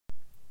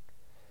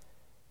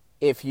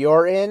If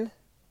you're in,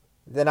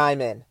 then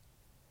I'm in.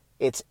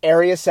 It's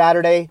Area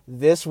Saturday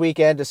this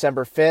weekend,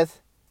 December 5th,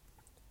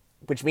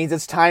 which means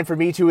it's time for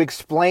me to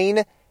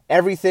explain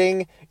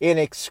everything in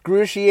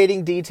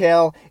excruciating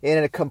detail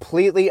in a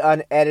completely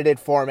unedited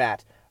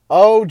format.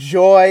 Oh,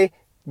 joy,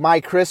 my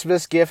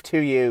Christmas gift to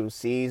you.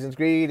 Season's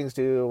greetings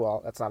to...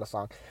 Well, that's not a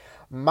song.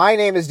 My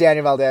name is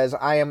Daniel Valdez.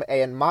 I am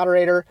a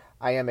moderator,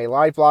 I am a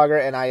live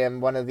blogger, and I am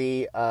one of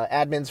the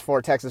admins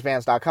for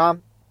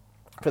TxBands.com.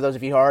 For those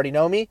of you who already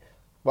know me,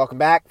 welcome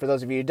back. For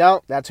those of you who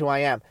don't, that's who I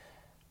am.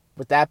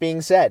 With that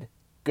being said,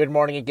 good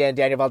morning again,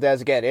 Daniel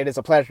Valdez again. It is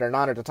a pleasure and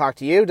honor to talk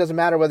to you. Doesn't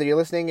matter whether you're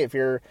listening, if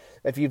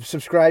you've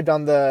subscribed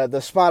on the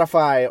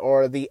Spotify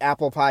or the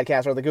Apple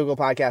Podcast or the Google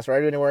Podcast or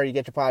anywhere you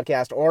get your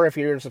podcast, or if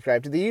you're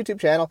subscribed to the YouTube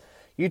channel,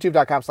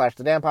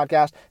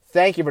 youtube.com/thedamnpodcast.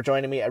 Thank you for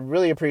joining me. I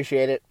really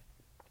appreciate it.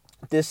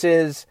 This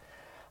is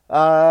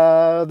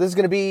going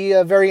to be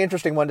a very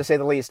interesting one, to say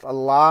the least. A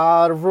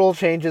lot of rule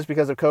changes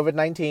because of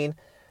COVID-19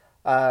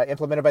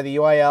 implemented by the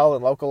UIL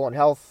and local and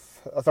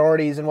health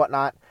authorities and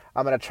whatnot.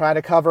 I'm going to try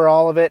to cover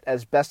all of it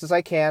as best as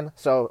I can.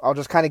 So I'll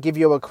just kind of give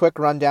you a quick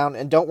rundown.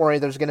 And don't worry,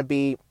 there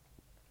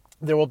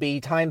will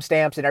be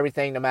timestamps and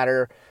everything, no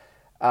matter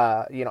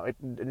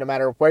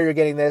where you're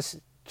getting this.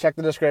 Check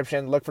the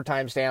description, look for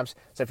timestamps.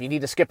 So if you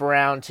need to skip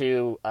around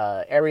to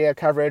area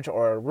coverage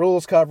or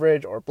rules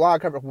coverage or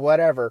blog coverage,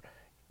 whatever,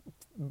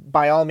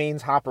 by all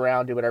means, hop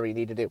around, do whatever you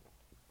need to do.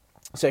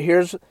 So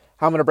here's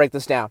how I'm going to break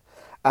this down.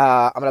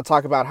 I'm going to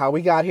talk about how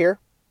we got here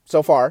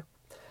so far.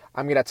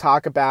 I'm going to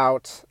talk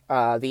about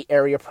the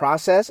area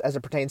process as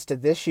it pertains to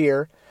this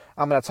year.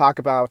 I'm going to talk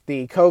about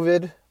the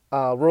COVID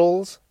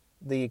rules,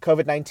 the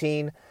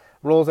COVID-19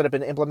 rules that have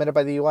been implemented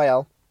by the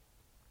UIL.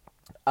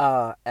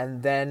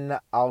 And then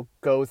I'll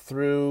go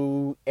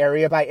through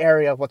area by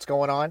area what's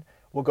going on.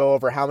 We'll go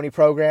over how many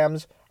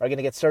programs are going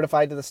to get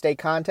certified to the state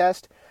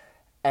contest.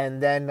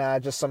 And then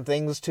just some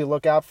things to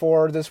look out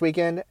for this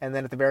weekend. And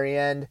then at the very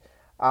end,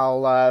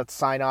 I'll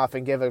sign off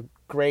and give a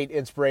great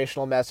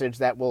inspirational message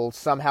that will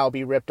somehow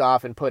be ripped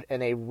off and put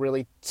in a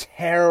really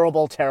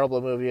terrible, terrible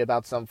movie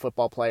about some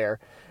football player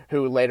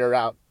who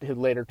later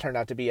turned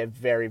out to be a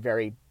very,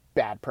 very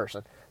bad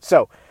person.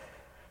 So,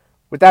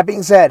 with that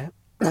being said,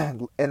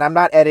 and I'm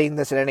not editing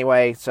this in any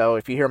way, so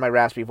if you hear my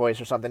raspy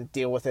voice or something,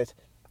 deal with it.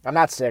 I'm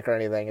not sick or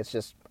anything, it's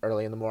just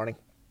early in the morning.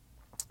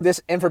 This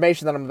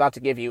information that I'm about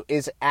to give you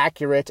is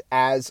accurate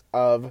as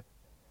of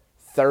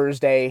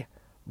Thursday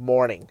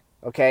morning,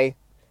 okay?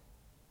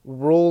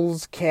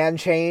 Rules can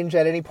change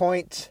at any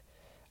point.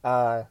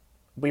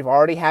 We've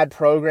already had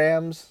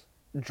programs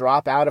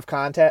drop out of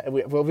content.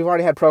 We've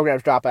already had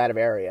programs drop out of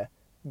area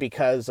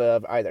because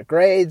of either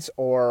grades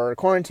or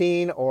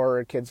quarantine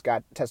or kids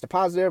got tested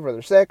positive or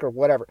they're sick or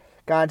whatever.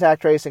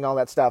 Contact tracing, all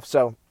that stuff.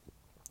 So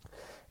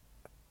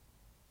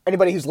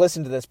anybody who's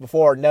listened to this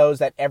before knows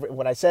that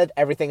when I said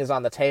everything is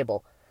on the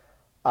table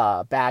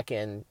back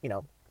in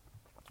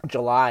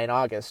July and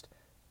August,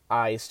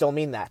 I still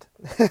mean that.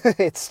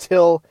 It's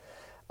still...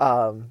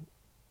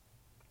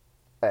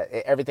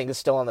 everything is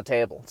still on the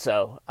table.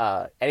 So,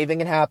 anything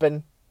can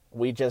happen.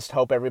 We just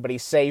hope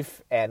everybody's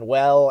safe and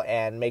well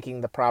and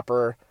taking the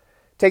proper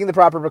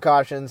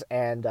precautions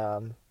and,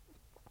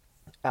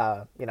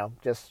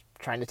 just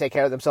trying to take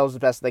care of themselves as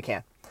best they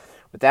can.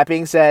 With that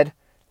being said,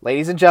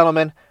 ladies and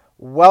gentlemen,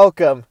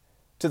 welcome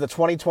to the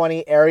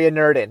 2020 Area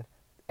Nerd-In.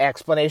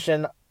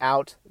 Explanation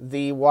out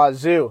the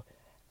wazoo.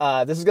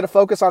 This is going to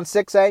focus on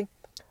 6A.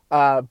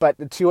 But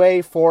the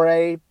 2A,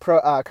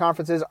 4A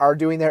conferences are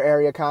doing their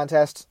area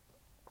contests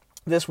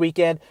this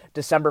weekend,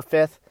 December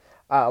 5th,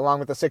 along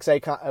with the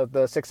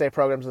 6A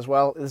programs as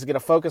well. This is going to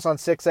focus on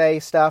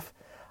 6A stuff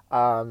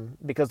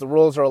because the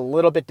rules are a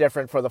little bit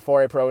different for the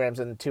 4A programs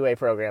and the 2A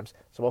programs.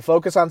 So we'll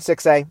focus on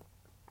 6A,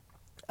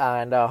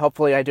 and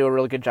hopefully I do a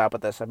really good job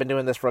with this. I've been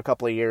doing this for a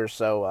couple of years,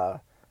 so,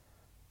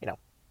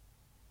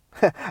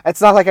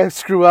 it's not like I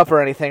screw up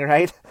or anything,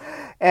 right?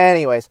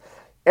 Anyways,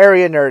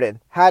 Area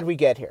Nerd-In. How'd we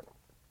get here?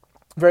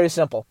 Very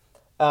simple.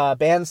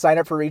 Bands sign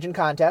up for Region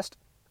Contest,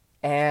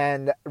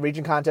 and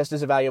Region Contest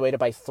is evaluated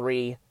by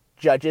 3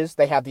 judges.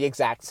 They have the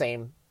exact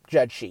same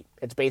judge sheet.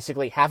 It's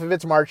basically half of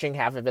it's marching,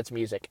 half of it's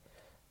music.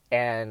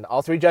 And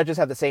all 3 judges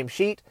have the same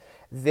sheet.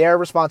 Their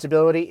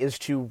responsibility is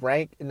to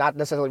not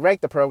necessarily rank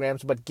the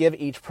programs, but give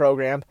each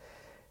program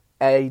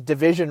a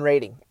division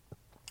rating.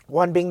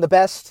 1 being the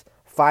best,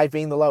 5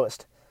 being the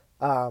lowest.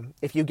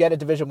 If you get a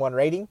Division 1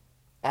 rating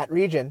at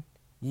Region,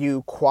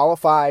 you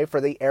qualify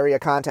for the area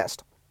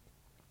contest.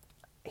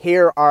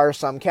 Here are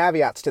some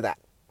caveats to that.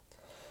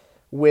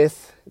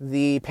 With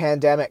the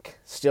pandemic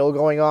still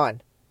going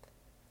on,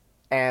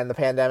 and the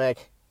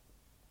pandemic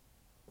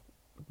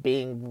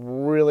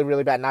being really,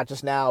 really bad, not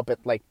just now, but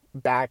like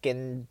back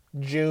in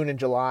June and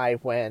July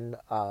when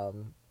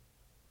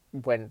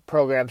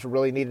programs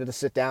really needed to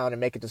sit down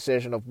and make a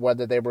decision of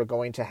whether they were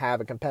going to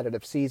have a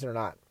competitive season or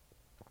not.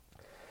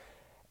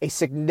 A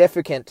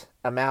significant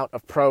amount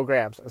of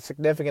programs, a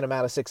significant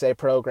amount of 6A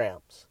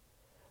programs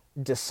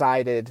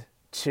decided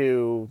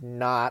to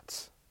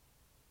not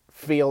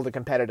field a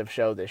competitive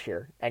show this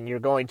year. And you're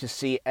going to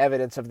see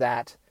evidence of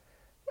that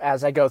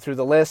as I go through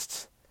the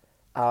lists,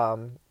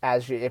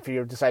 if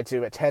you decide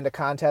to attend a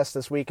contest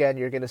this weekend,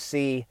 you're going to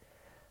see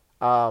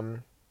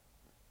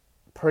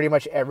pretty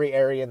much every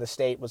area in the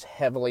state was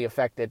heavily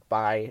affected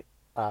by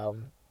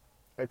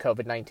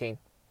COVID-19.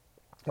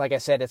 Like I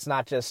said, it's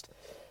not just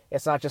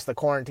the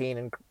quarantine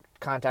and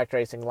contact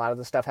tracing. A lot of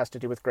the stuff has to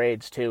do with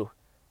grades too.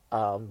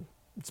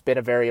 It's been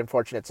a very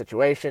unfortunate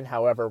situation.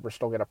 However, we're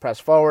still going to press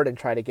forward and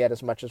try to get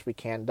as much as we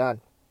can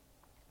done.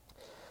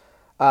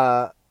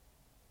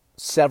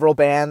 Several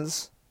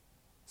bands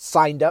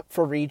signed up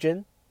for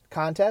region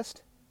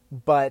contest,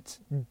 but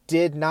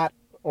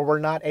were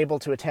not able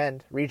to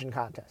attend region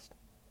contest.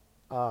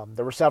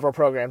 There were several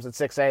programs in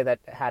 6A that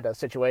had a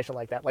situation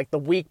like that. Like the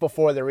week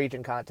before the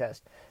region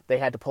contest, they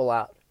had to pull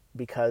out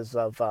because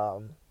of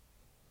all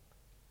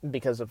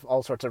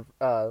sorts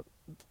of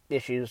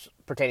issues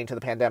pertaining to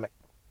the pandemic.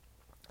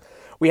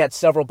 We had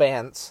several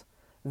bands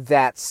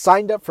that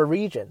signed up for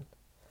region,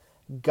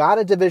 got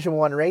a Division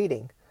I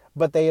rating,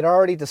 but they had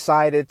already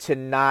decided to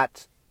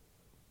not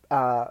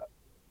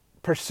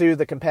pursue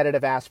the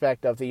competitive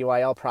aspect of the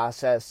UIL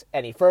process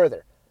any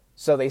further.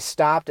 So they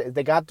stopped.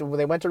 They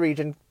went to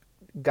region,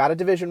 got a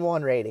Division I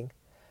rating,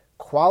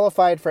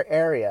 qualified for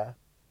area,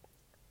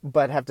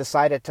 but have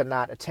decided to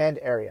not attend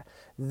area.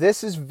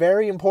 This is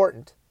very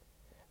important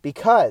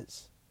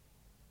because,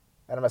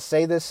 and I'm going to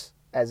say this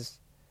as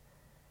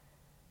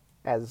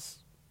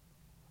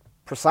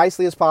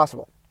precisely as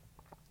possible,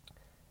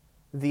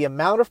 the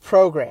amount of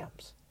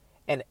programs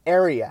an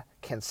area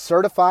can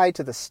certify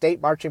to the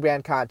state marching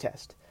band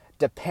contest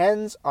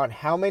depends on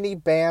how many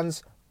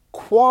bands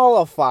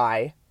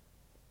qualify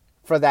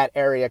for that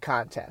area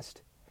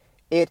contest.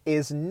 It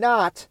is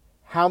not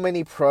how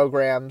many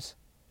programs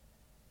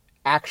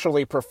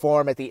actually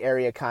perform at the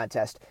area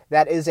contest.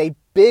 That is a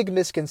big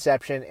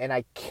misconception, and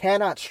I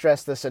cannot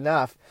stress this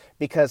enough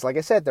because, like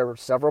I said, there were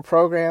several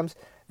programs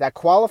that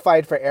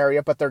qualified for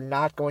area, but they're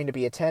not going to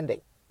be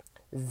attending.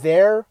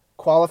 Their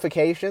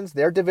qualifications,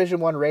 their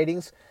Division I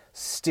ratings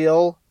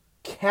still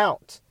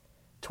count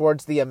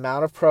towards the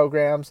amount of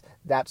programs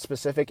that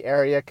specific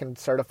area can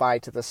certify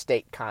to the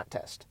state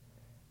contest.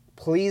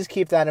 Please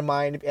keep that in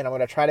mind, and I'm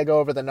going to try to go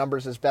over the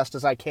numbers as best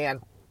as I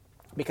can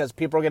because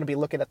people are going to be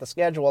looking at the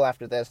schedule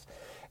after this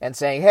and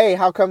saying, hey,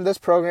 how come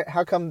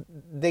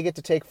they get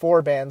to take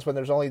 4 bands when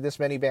there's only this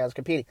many bands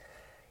competing?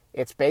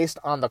 It's based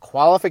on the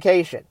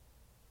qualification.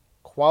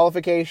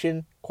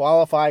 Qualification,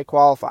 qualify.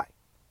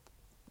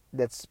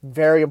 That's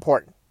very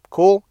important.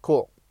 Cool.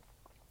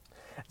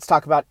 Let's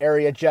talk about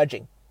area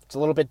judging. It's a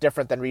little bit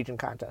different than region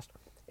contest.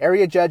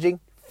 Area judging,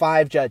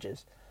 5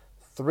 judges.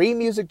 3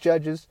 music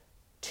judges,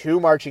 2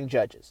 marching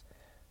judges.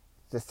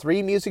 The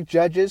 3 music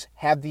judges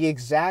have the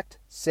exact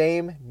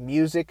same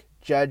music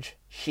judge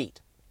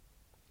sheet.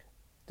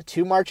 The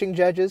 2 marching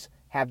judges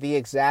have the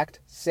exact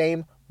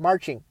same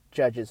marching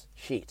judges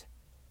sheet.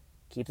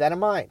 Keep that in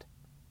mind.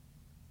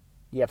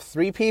 You have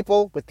 3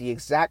 people with the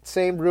exact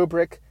same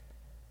rubric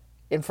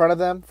in front of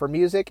them for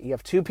music. You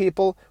have 2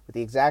 people with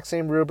the exact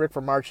same rubric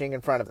for marching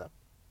in front of them.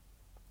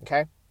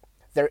 Okay?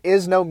 There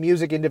is no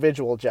music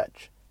individual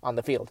judge on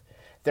the field.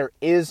 There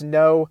is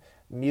no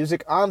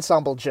music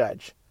ensemble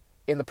judge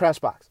in the press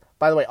box.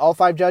 By the way, all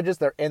 5 judges,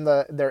 they're in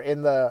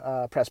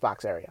the press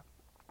box area.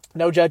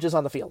 No judges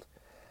on the field.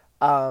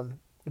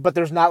 But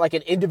there's not like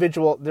an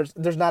individual,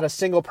 there's not a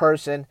single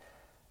person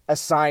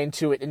assigned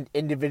to an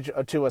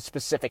individual, to a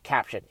specific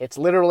caption. It's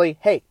literally,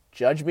 hey,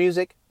 judge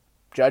music,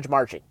 judge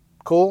marching.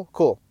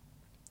 Cool.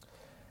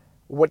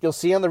 What you'll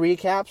see on the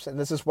recaps, and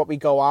this is what we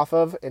go off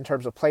of in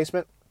terms of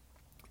placement,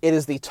 it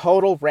is the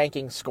total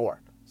ranking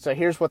score. So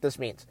here's what this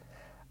means.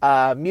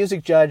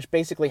 Music judge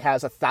basically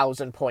has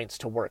 1,000 points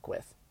to work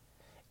with.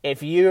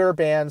 If your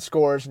band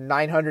scores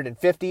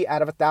 950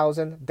 out of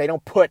 1,000, they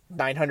don't put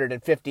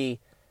 950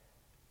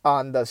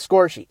 on the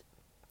score sheet.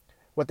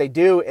 What they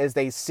do is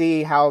they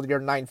see how your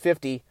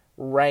 950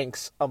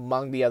 ranks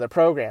among the other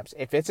programs.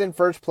 If it's in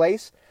first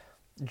place,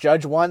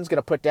 Judge 1's going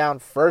to put down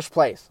first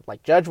place.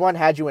 Like Judge 1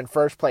 had you in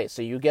first place,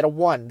 so you get a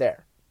 1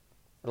 there.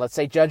 And let's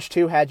say Judge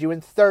 2 had you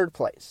in third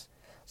place,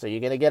 so you're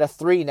going to get a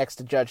 3 next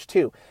to Judge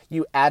 2.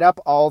 You add up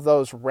all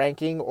those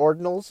ranking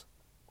ordinals,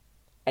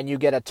 and you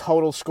get a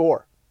total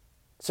score.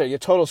 So your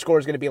total score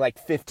is going to be like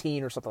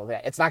 15 or something like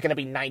that. It's not going to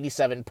be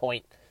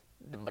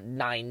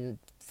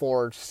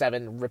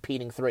 97.947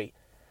 repeating 3.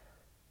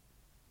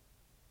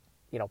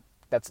 You know,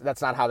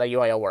 that's not how the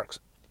UIL works.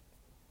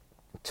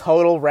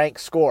 Total rank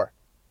score.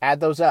 Add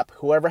those up.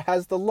 Whoever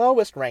has the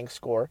lowest rank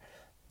score,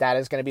 that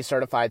is going to be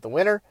certified the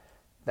winner.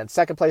 Then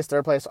second place,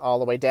 third place, all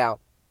the way down.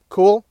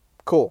 Cool.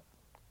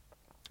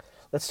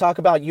 Let's talk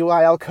about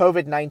UIL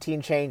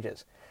COVID-19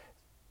 changes.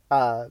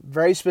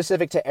 Very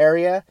specific to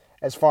area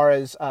as far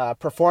as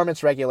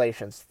performance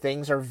regulations.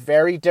 Things are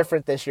very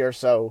different this year,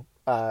 so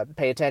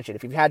pay attention.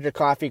 If you've had your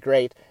coffee,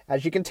 great.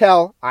 As you can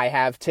tell, I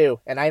have too,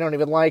 and I don't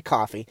even like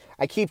coffee.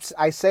 I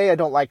say I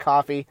don't like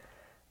coffee,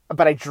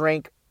 but I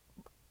drink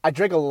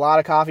a lot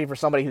of coffee for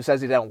somebody who says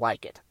they don't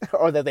like it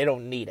or that they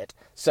don't need it.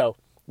 So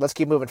let's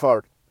keep moving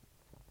forward.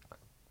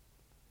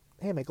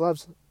 Hey, my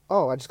gloves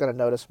Oh, I just got a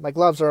notice. My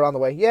gloves are on the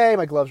way. Yay,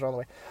 my gloves are on the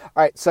way. All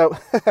right, so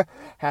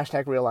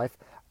hashtag real life.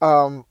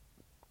 UIL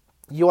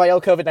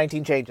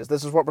COVID-19 changes.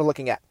 This is what we're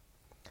looking at.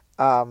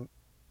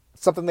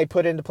 Something they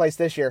put into place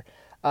this year.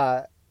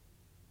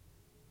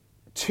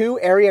 2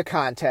 area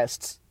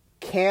contests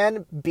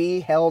can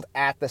be held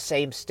at the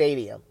same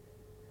stadium,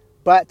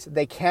 but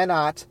they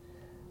cannot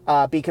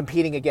be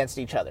competing against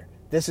each other.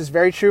 This is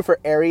very true for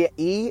Area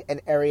E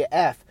and Area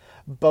F.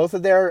 Both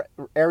of their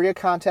area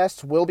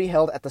contests will be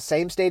held at the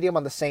same stadium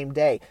on the same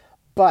day,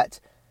 but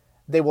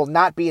they will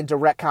not be in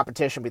direct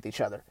competition with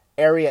each other.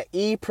 Area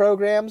E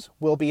programs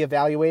will be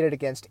evaluated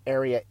against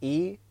Area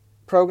E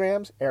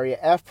programs. Area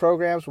F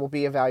programs will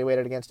be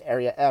evaluated against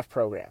Area F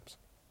programs.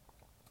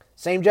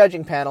 Same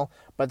judging panel,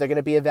 but they're going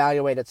to be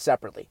evaluated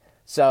separately.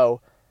 So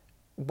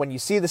when you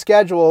see the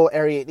schedule,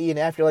 Area E and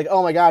F, you're like,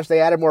 oh my gosh,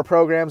 they added more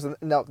programs.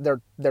 No,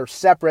 they're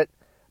separate,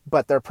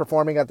 but they're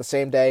performing at the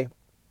same day,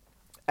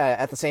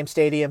 at the same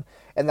stadium,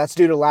 and that's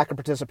due to lack of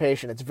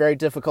participation. It's very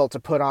difficult to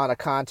put on a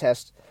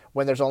contest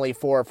when there's only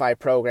 4 or 5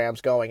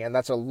 programs going, and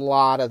that's a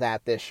lot of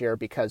that this year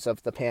because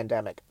of the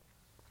pandemic.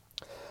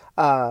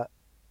 As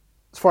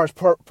far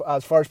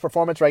as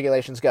performance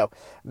regulations go,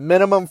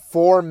 minimum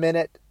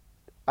 4-minute.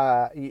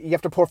 You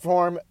have to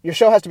perform. Your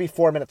show has to be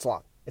 4 minutes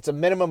long. It's a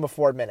minimum of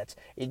 4 minutes.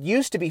 It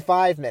used to be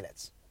 5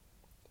 minutes.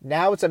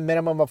 Now it's a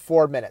minimum of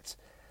 4 minutes.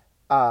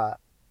 The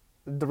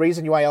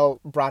reason UIL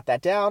brought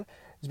that down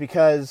is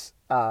because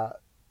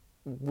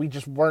we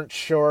just weren't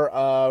sure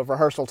of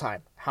rehearsal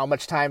time. How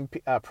much time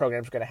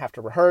programs are going to have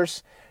to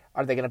rehearse?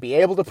 Are they going to be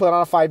able to put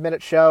on a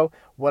 5-minute show?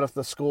 What if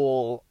the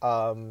school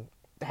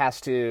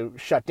has to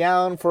shut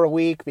down for a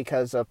week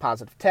because of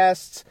positive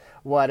tests?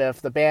 What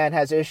if the band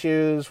has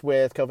issues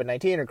with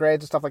COVID-19 or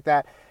grades and stuff like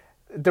that?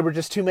 There were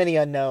just too many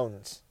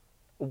unknowns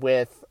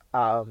with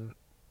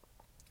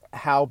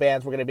how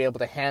bands were going to be able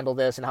to handle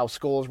this and how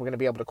schools were going to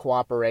be able to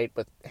cooperate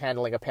with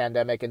handling a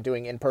pandemic and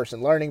doing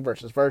in-person learning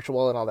versus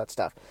virtual and all that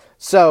stuff.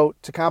 So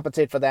to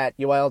compensate for that,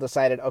 UIL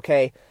decided,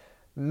 okay,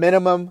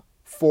 minimum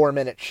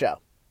 4-minute show.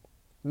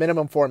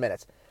 Minimum 4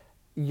 minutes.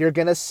 You're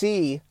going to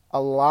see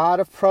a lot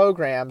of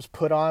programs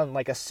put on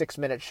like a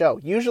 6-minute show.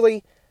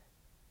 Usually,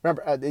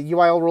 remember, the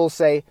UIL rules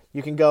say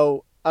you can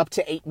go up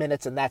to 8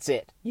 minutes and that's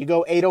it. You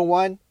go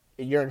 8:01,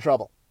 you're in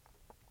trouble.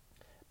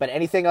 But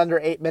anything under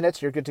 8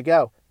 minutes, you're good to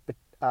go.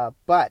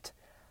 But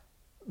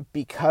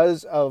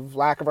because of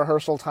lack of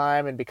rehearsal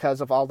time and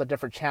because of all the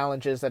different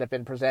challenges that have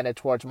been presented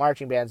towards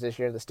marching bands this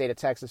year in the state of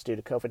Texas due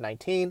to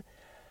COVID-19,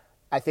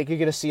 I think you're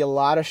going to see a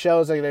lot of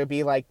shows that are going to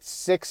be like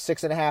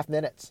 6.5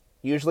 minutes.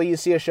 Usually you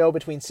see a show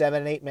between 7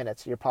 and 8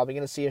 minutes. You're probably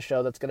going to see a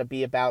show that's going to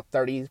be about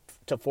 30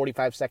 to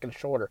 45 seconds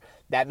shorter.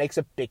 That makes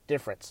a big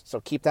difference. So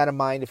keep that in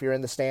mind if you're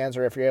in the stands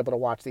or if you're able to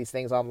watch these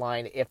things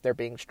online if they're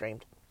being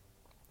streamed.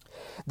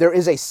 There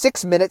is a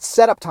 6-minute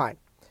setup time.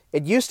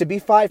 It used to be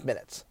 5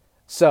 minutes.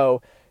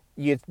 So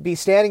you'd be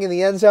standing in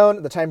the end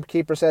zone. The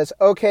timekeeper says,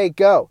 okay,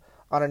 go.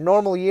 On a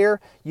normal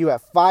year, you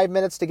have 5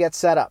 minutes to get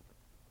set up.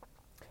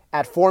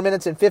 At 4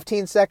 minutes and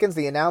 15 seconds,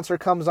 the announcer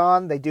comes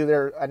on, they do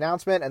their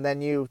announcement, and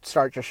then you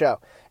start your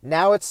show.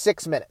 Now it's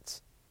 6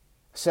 minutes.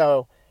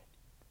 So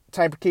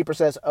timekeeper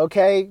says,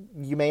 okay,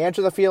 you may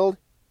enter the field.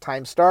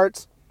 Time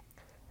starts.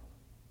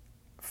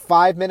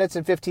 5 minutes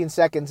and 15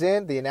 seconds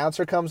in, the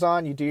announcer comes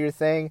on, you do your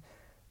thing.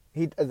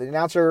 The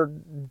announcer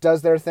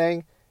does their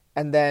thing,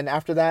 and then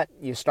after that,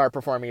 you start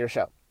performing your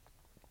show.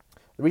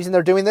 The reason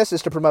they're doing this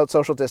is to promote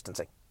social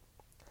distancing.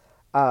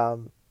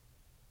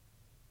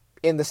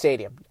 In the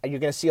stadium. You're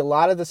going to see a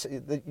lot of this.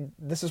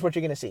 This is what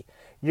you're going to see.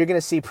 You're going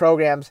to see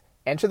programs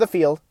enter the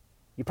field.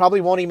 You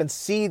probably won't even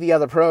see the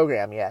other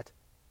program yet.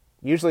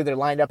 Usually they're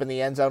lined up in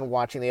the end zone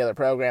watching the other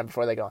program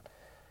before they go on.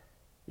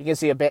 You're going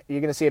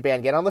to see a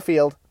band get on the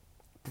field,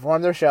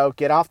 perform their show,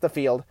 get off the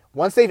field.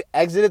 Once they've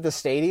exited the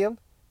stadium,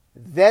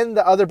 then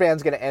the other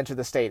band's going to enter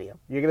the stadium.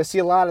 You're going to see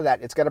a lot of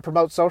that. It's going to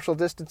promote social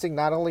distancing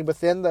not only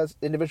within the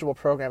individual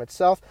program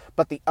itself,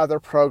 but the other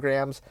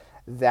programs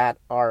that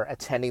are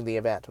attending the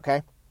event,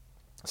 okay?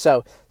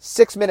 So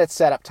 6 minutes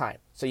setup time.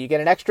 So you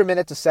get an extra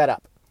minute to set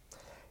up.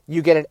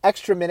 You get an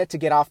extra minute to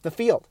get off the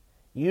field.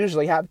 You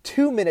usually have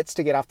 2 minutes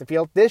to get off the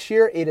field. This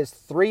year it is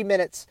 3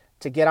 minutes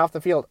to get off the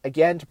field,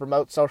 again to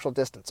promote social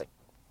distancing.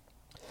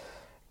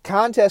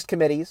 Contest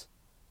committees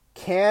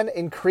can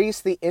increase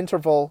the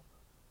interval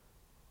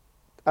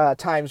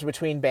times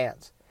between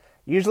bands.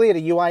 Usually at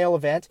a UIL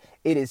event,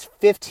 it is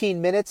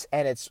 15 minutes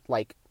and it's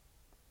like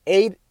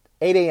 8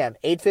 a.m.,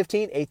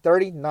 8:15,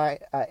 8:30,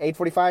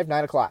 8:45,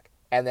 9 o'clock.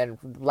 And then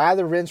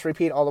lather, rinse,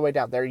 repeat all the way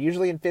down. They're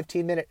usually in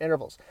 15-minute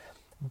intervals.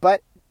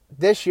 But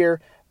this year,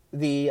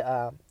 the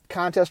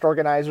contest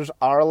organizers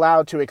are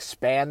allowed to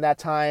expand that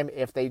time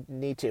if they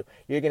need to.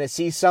 You're going to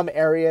see some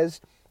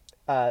areas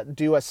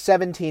do a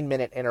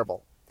 17-minute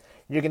interval.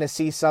 You're going to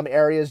see some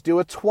areas do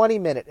a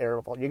 20-minute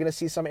interval. You're going to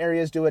see some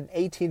areas do an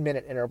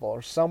 18-minute interval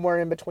or somewhere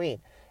in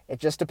between. It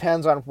just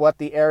depends on what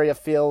the area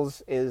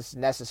feels is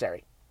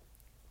necessary.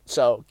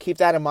 So keep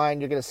that in mind.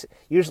 You're going to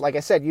usually, like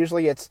I said,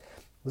 usually it's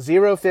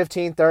 0,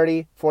 15,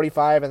 30,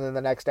 45, and then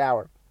the next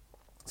hour.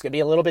 It's going to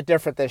be a little bit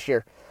different this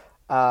year.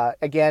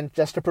 Again,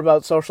 just to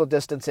promote social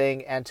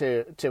distancing and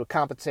to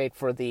compensate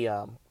for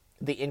the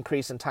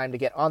increase in time to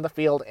get on the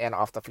field and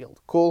off the field.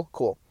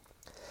 Cool.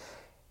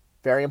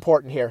 Very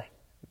important here.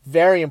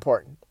 Very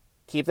important.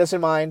 Keep this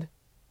in mind.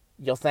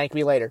 You'll thank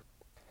me later.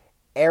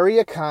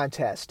 Area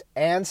contest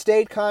and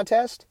state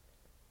contest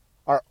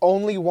are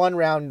only one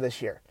round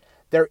this year.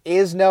 There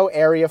is no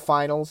area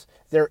finals.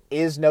 There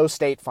is no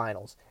state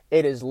finals.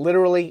 It is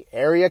literally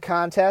area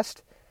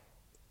contest.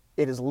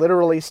 It is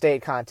literally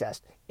state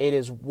contest. It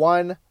is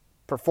one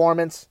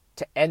performance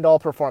to end all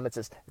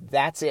performances.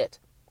 That's it.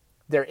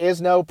 There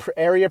is no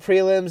area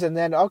prelims and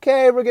then,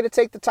 okay, we're going to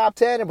take the top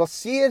 10 and we'll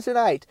see you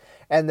tonight.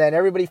 And then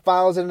everybody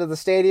files into the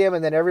stadium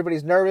and then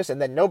everybody's nervous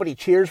and then nobody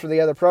cheers for the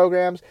other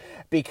programs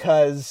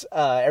because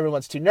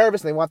everyone's too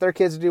nervous and they want their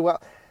kids to do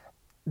well.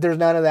 There's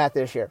none of that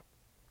this year.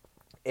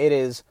 It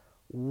is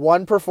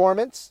one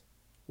performance,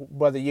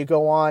 whether you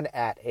go on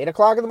at 8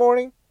 o'clock in the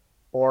morning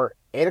or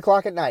 8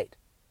 o'clock at night.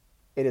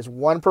 It is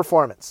one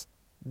performance.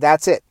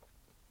 That's it.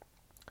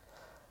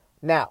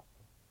 Now,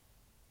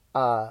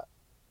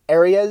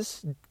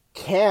 areas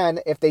can,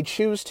 if they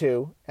choose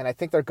to, and I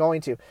think they're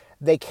going to,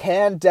 they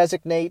can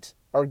designate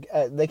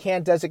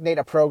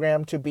a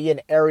program to be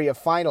an area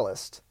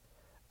finalist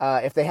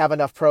if they have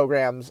enough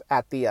programs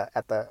at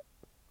the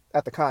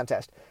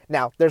contest.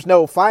 Now, there's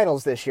no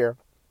finals this year,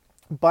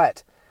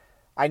 but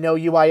I know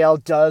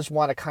UIL does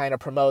want to kind of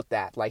promote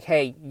that. Like,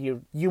 hey,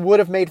 you would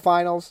have made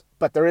finals,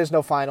 but there is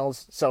no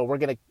finals, so we're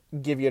going to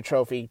give you a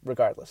trophy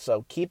regardless.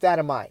 So keep that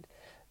in mind.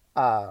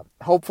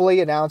 Hopefully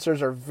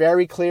announcers are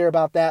very clear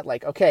about that.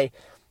 Like, okay,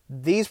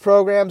 these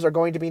programs are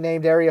going to be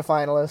named area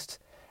finalists,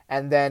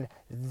 and then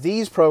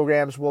these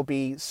programs will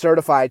be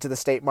certified to the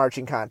state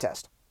marching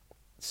contest.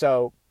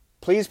 So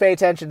please pay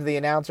attention to the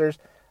announcers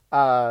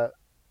because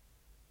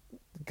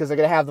they're going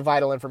to have the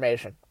vital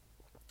information.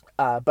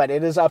 But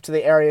it is up to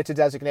the area to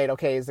designate,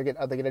 okay, are they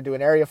going to do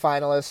an area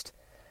finalist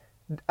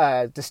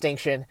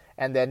distinction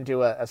and then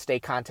do a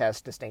state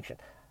contest distinction,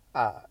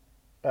 a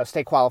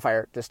state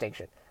qualifier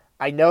distinction.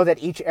 I know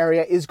that each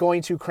area is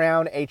going to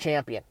crown a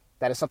champion.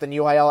 That is something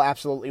UIL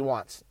absolutely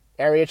wants.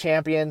 Area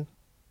champion,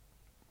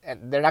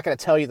 and they're not going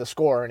to tell you the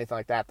score or anything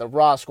like that, the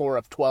raw score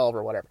of 12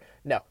 or whatever.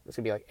 No, it's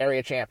going to be like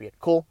area champion.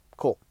 Cool.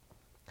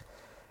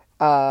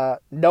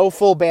 No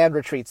full band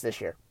retreats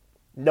this year.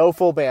 No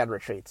full band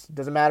retreats.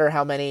 Doesn't matter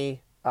how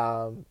many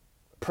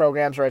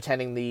programs are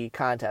attending the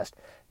contest.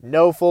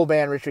 No full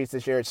band retreats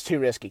this year. It's too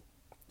risky.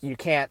 You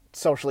can't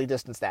socially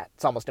distance that.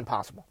 It's almost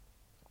impossible.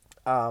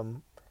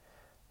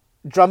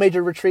 Drum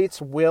major retreats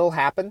will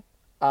happen.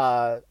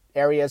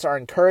 Areas are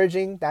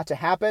encouraging that to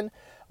happen.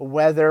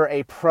 Whether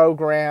a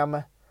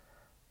program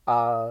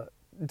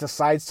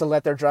decides to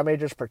let their drum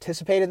majors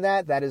participate in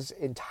that is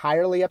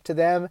entirely up to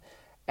them.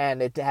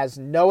 And it has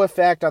no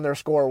effect on their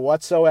score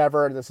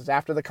whatsoever. This is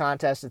after the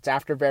contest. It's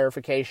after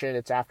verification.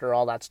 It's after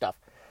all that stuff.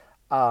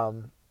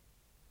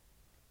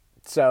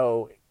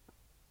 So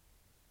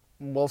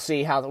we'll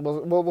see how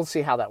we'll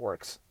see how that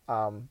works.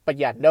 But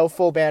yeah, no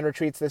full band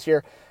retreats this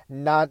year.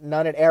 None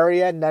at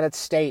area, none at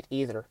state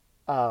either.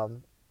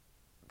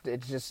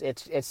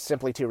 It's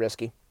simply too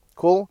risky.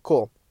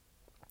 Cool.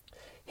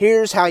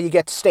 Here's how you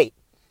get to state.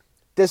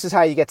 This is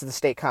how you get to the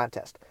state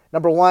contest.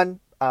 Number 1,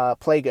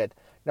 play good.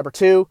 Number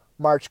 2,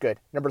 march good.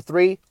 Number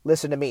 3,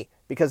 listen to me,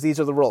 because these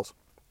are the rules.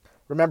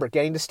 Remember,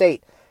 getting to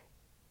state,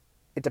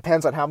 it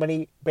depends on how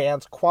many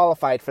bands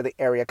qualified for the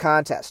area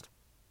contest.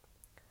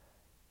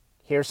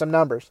 Here's some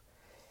numbers.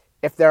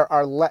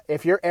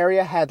 If your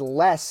area had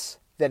less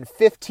than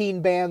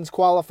 15 bands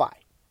qualify,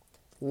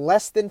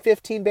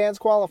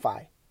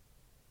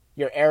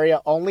 your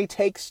area only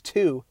takes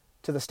 2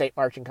 to the state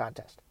marching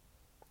contest.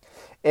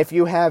 If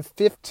you have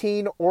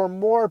 15 or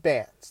more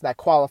bands that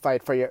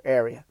qualified for your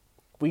area,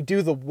 we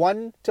do the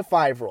 1 to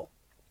 5 rule.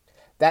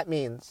 That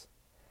means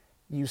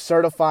you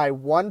certify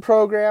 1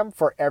 program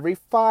for every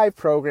 5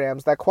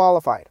 programs that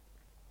qualified.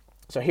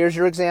 So here's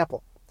your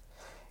example.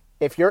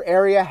 If your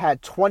area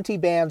had 20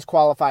 bands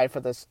qualified for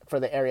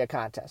the area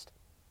contest,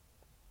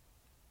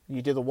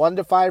 you do the 1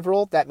 to 5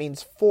 rule. That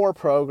means 4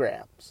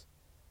 programs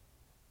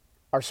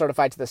are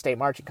certified to the state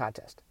marching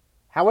contest.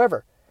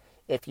 However,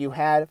 if you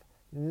had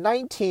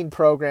 19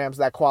 programs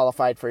that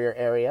qualified for your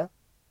area,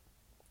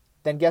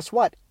 then guess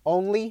what?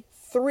 Only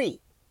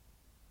 3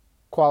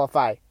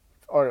 qualify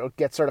or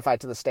get certified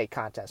to the state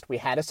contest. We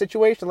had a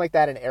situation like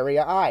that in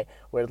Area I,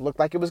 where it looked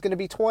like it was going to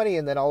be 20,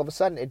 and then all of a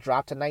sudden it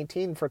dropped to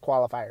 19 for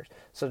qualifiers.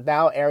 So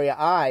now Area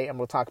I, and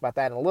we'll talk about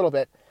that in a little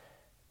bit,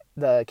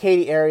 the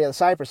Katy area, the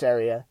Cypress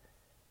area,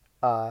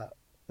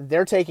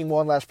 they're taking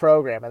 1 less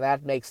program, and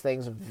that makes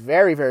things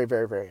very, very,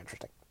 very, very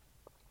interesting.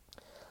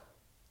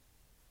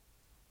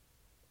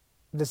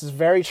 This is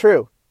very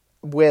true.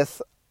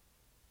 This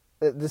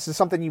is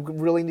something you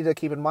really need to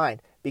keep in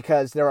mind,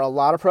 because there are a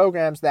lot of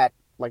programs that,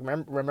 like,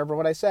 remember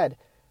what I said,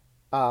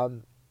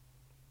 went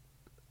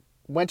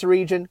to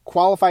region,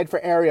 qualified for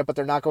area, but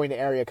they're not going to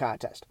area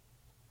contest.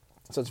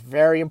 So it's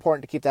very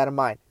important to keep that in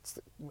mind.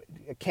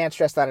 I can't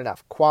stress that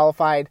enough.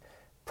 Qualified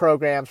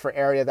programs for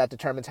area, that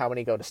determines how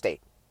many go to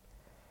state.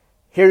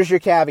 Here's your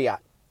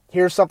caveat.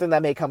 here's something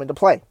that may come into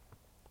play.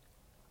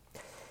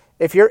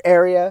 If your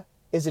area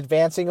is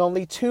advancing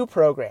only 2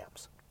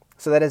 programs,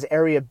 so that is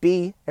Area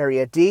B,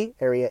 Area D,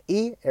 Area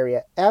E,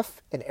 Area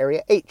F, and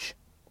Area H.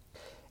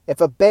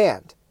 If a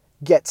band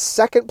gets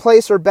second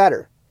place or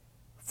better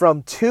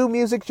from 2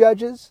 music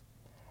judges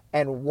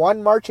and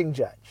 1 marching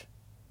judge,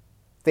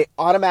 they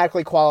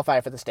automatically qualify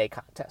for the state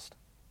contest.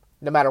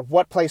 No matter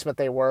what placement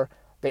they were,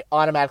 they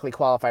automatically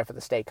qualify for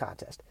the state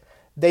contest.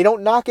 They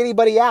don't knock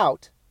anybody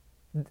out.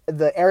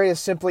 The area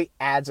simply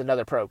adds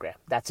another program.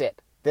 That's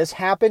it. This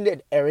happened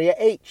in Area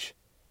H.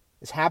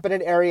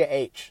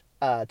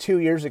 2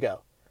 years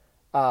ago.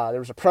 There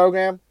was a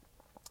program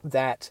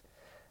that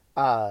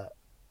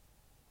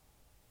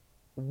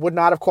would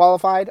not have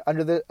qualified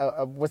under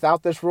the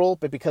without this rule,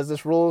 but because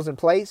this rule is in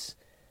place,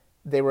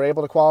 they were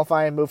able to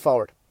qualify and move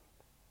forward.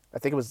 I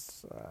think it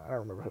was, I don't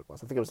remember who it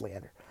was. I think it was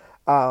Leander.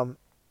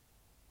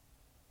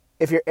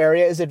 If your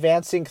area is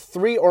advancing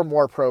 3 or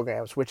more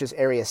programs, which is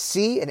Area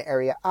C and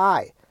Area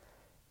I,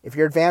 if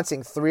you're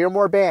advancing 3 or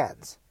more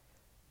bands,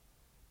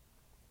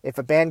 if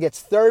a band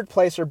gets 3rd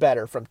place or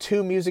better from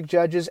 2 music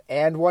judges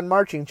and 1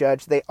 marching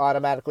judge, they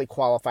automatically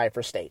qualify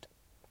for state.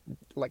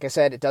 Like I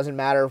said, it doesn't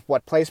matter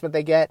what placement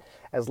they get.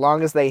 As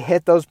long as they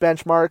hit those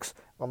benchmarks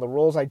on the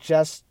rules I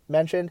just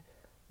mentioned,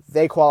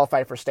 they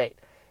qualify for state.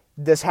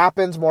 This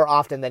happens more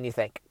often than you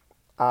think.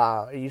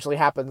 It usually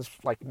happens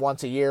like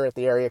once a year at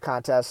the area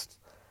contest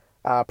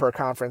per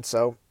conference.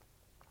 So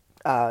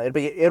it'll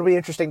be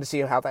interesting to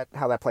see how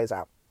that plays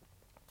out.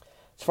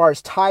 As far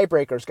as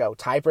tiebreakers go,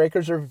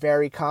 tiebreakers are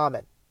very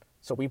common.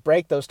 So we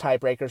break those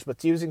tiebreakers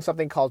with using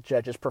something called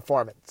judges'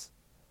 performance.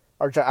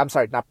 I'm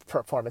sorry, not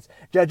performance.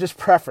 Judges'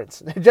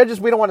 preference. Judges,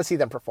 we don't want to see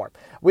them perform.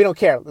 We don't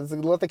care.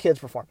 Let the kids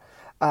perform.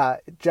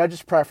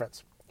 Judges'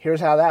 preference.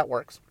 Here's how that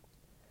works.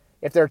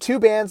 If there are 2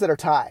 bands that are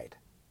tied,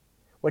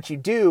 what you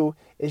do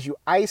is you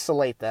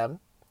isolate them,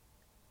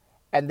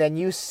 and then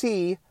you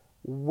see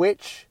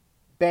which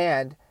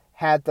band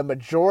had the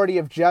majority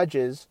of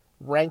judges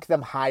rank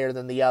them higher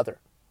than the other.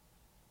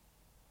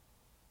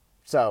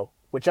 So,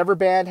 whichever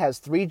band has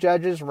 3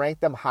 judges rank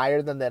them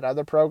higher than that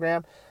other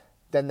program,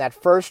 then that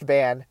first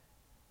band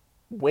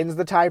wins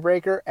the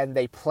tiebreaker and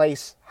they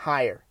place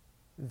higher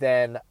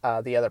than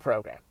the other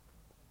program.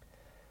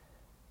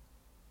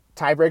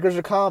 Tiebreakers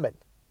are common.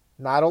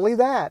 Not only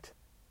that,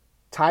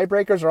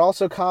 tiebreakers are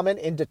also common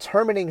in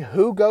determining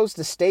who goes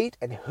to state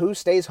and who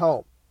stays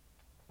home.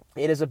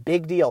 It is a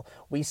big deal.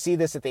 We see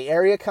this at the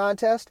area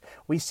contest.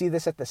 We see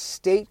this at the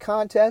state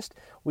contest.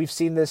 We've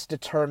seen this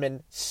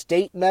determine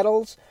state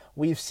medals.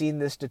 We've seen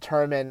this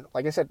determine,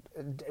 like I said,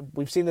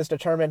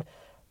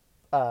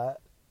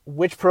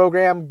 which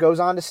program goes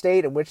on to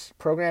state and which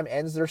program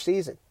ends their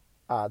season.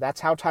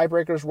 That's how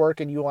tiebreakers work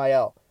in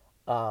UIL.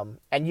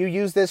 And you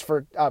use this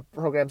for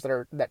programs that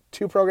are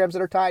 2 programs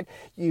that are tied.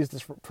 You use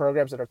this for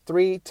programs that are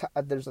 3.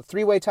 There's a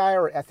 3-way tie,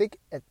 or I think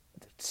at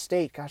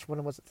state. Gosh,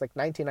 when was it? It's like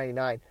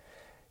 1999.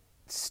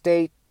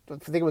 State, I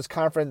think it was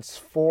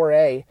Conference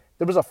 4A.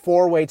 There was a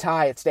 4-way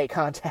tie at state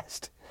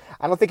contest.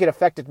 I don't think it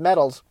affected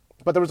medals,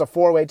 but there was a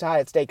 4-way tie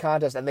at state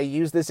contest, and they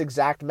used this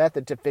exact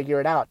method to figure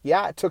it out.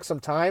 Yeah, it took some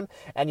time,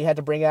 and you had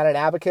to bring out an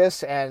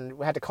abacus, and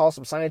we had to call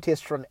some scientists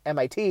from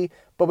MIT,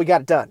 but we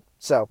got it done.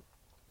 So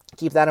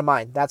keep that in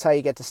mind. That's how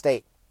you get to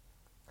state.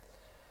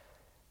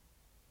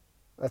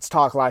 Let's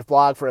talk live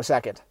blog for a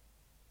second.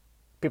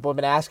 People have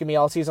been asking me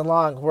all season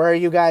long, where are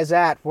you guys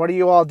at? What are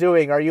you all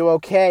doing? Are you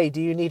okay?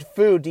 Do you need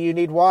food? Do you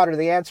need water?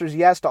 The answer is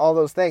yes to all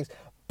those things.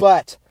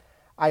 But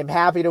I'm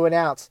happy to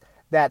announce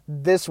that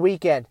this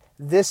weekend,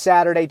 this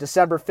Saturday,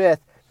 December 5th,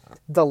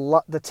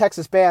 the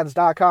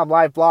TxBands.com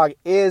live blog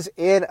is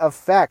in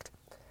effect.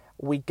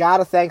 We got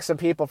to thank some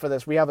people for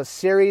this. We have a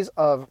series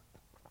of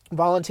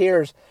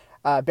volunteers,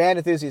 band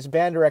enthusiasts,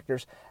 band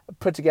directors,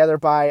 put together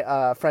by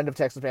a friend of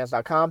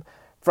TxBands.com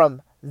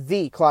from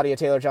the Claudia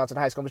Taylor Johnson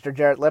High School, Mr.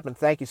 Jarrett Lippman.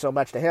 Thank you so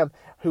much to him,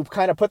 who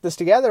kind of put this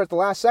together at the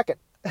last second.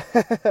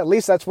 At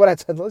least that's what I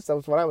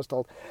was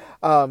told.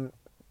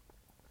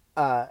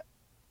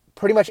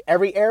 Pretty much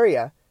every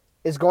area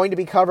is going to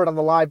be covered on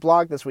the live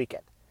blog this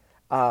weekend.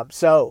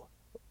 So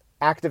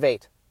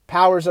activate.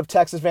 Powers of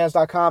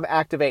TxBands.com,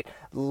 activate.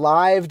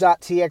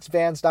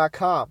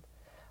 Live.TxBands.com.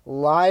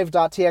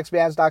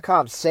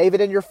 Live.TxBands.com. Save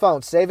it in your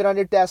phone. Save it on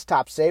your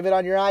desktop. Save it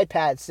on your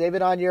iPad. Save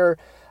it on your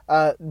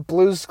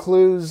Blue's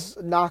Clues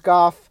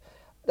knockoff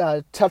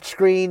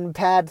touchscreen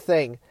pad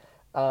thing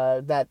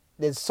that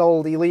is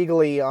sold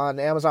illegally on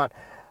Amazon.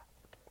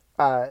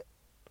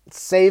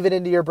 Save it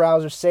into your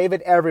browser. Save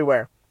it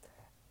everywhere.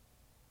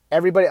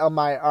 Everybody on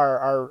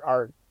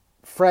our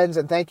friends,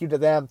 and thank you to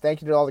them.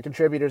 Thank you to all the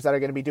contributors that are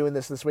going to be doing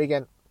this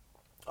weekend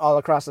all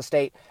across the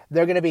state.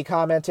 They're going to be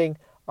commenting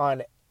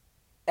on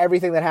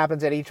everything that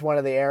happens at each one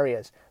of the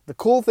areas. The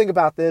cool thing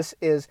about this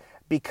is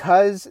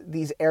because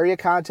these area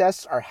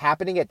contests are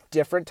happening at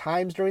different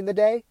times during the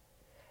day,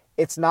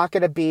 it's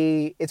going to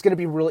be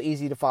real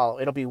easy to follow.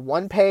 It'll be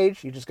one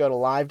page. You just go to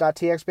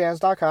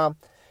live.txbands.com.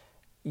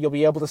 You'll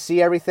be able to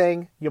see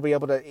everything. You'll be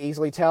able to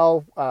easily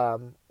tell,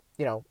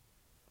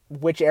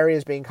 which area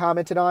is being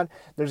commented on.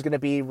 There's going to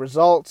be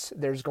results.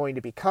 There's going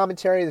to be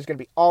commentary. There's going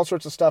to be all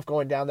sorts of stuff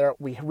going down there.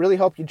 We really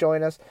hope you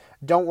join us.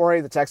 Don't worry,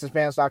 the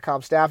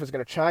TxBands.com staff is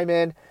going to chime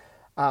in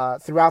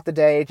throughout the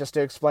day just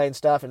to explain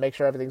stuff and make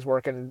sure everything's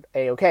working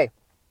A-okay.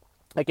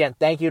 Again,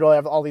 thank you to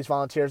all these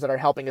volunteers that are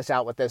helping us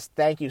out with this.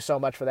 Thank you so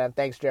much for that.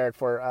 Thanks, Jared,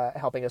 for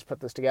helping us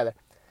put this together.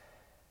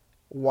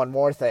 One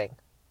more thing.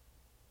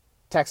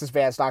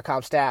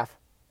 TxBands.com staff,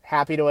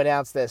 happy to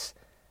announce this.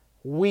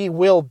 We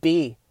will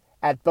be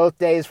at both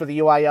days for the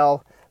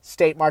UIL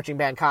State Marching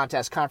Band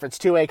Contest, Conference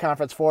 2A,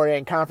 Conference 4A,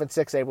 and Conference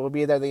 6A. We'll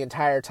be there the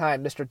entire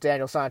time. Mr.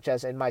 Daniel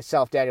Sanchez and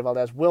myself, Daniel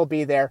Valdez, will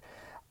be there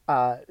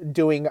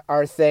doing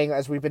our thing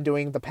as we've been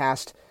doing the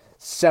past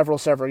several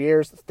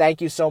years.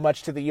 Thank you so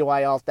much to the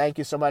UIL. Thank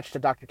you so much to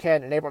Dr.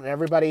 Kent and April and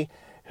everybody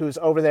who's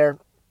over there,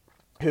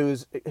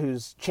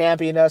 who's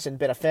championed us and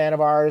been a fan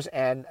of ours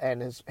and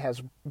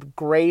has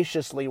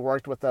graciously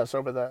worked with us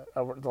over the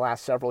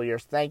last several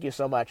years. Thank you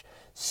so much.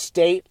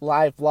 State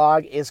Live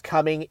Blog is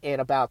coming in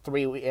about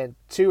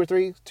 2 or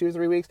 3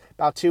 weeks.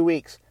 About 2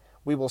 weeks.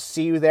 We will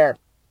see you there.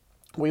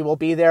 We will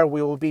be there.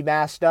 We will be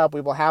masked up.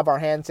 We will have our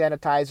hand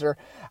sanitizer.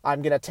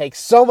 I'm going to take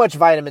so much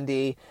vitamin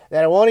D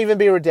that it won't even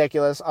be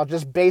ridiculous. I'll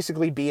just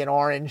basically be an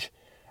orange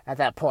at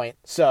that point.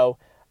 So,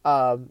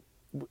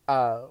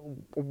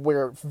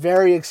 we're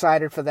very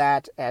excited for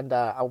that, and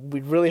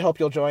we really hope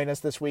you'll join us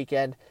this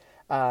weekend,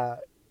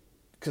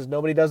 because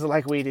nobody does it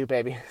like we do,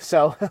 baby.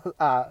 So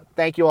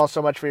thank you all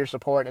so much for your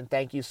support, and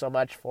thank you so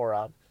much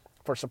for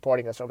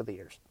supporting us over the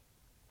years.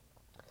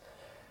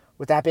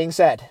 With that being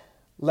said,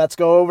 let's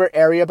go over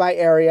area by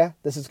area.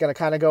 This is going to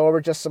kind of go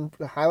over just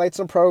highlight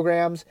some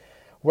programs,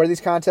 where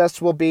these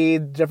contests will be,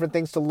 different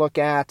things to look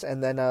at,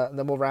 and then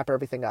we'll wrap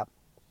everything up,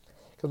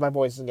 because my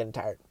voice is getting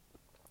tired.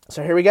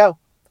 So here we go.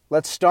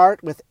 Let's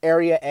start with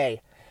Area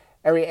A.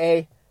 Area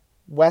A,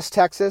 West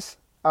Texas.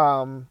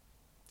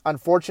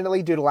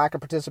 Unfortunately, due to lack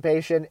of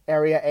participation,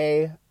 Area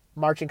A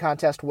marching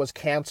contest was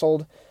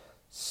canceled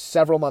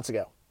several months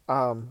ago.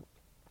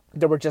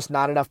 There were just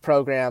not enough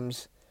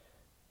programs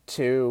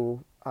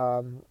to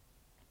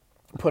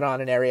put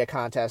on an area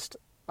contest.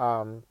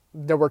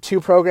 There were 2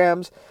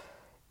 programs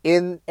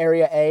in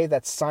Area A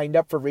that signed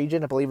up for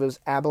region. I believe it was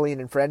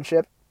Abilene and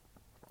Friendship.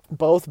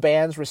 Both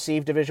bands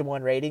received Division I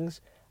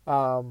ratings.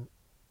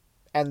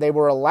 And they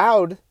were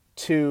allowed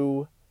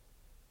to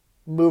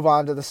move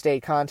on to the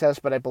state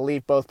contest, but I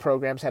believe both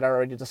programs had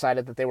already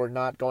decided that they were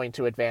not going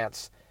to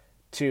advance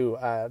to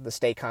the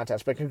state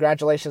contest. But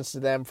congratulations to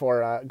them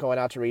for going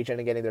out to region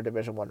and getting their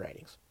Division I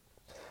ratings.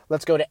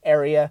 Let's go to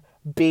Area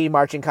B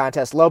marching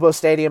contest, Lobo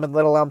Stadium in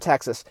Little Elm,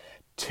 Texas.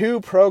 2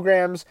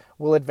 programs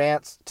will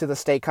advance to the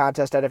state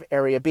contest out of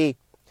Area B.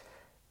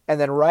 And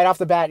then right off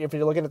the bat, if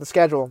you're looking at the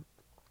schedule,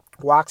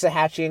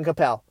 Waxahachie and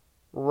Capel.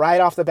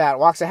 Right off the bat,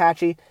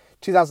 Waxahachie,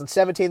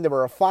 2017, they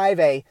were a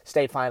 5A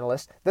state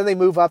finalist. Then they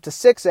move up to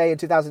 6A in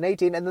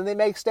 2018, and then they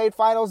make state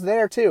finals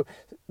there too.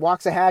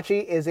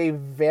 Waxahachie is a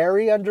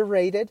very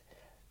underrated,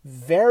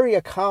 very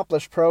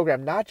accomplished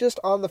program, not just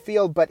on the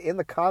field, but in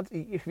the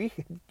you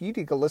need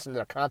to go listen to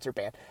their concert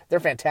band. They're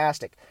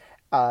fantastic.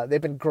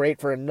 They've been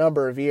great for a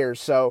number of years,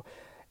 so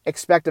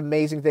expect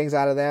amazing things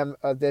out of them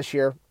this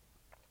year,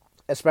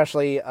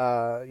 especially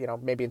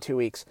maybe in 2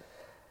 weeks.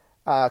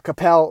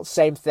 Capel,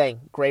 same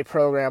thing. Great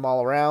program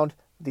all around.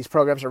 These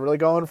programs are really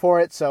going for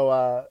it,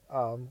 so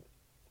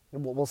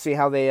we'll see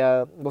how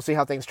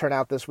things turn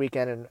out this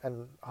weekend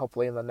and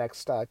hopefully in the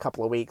next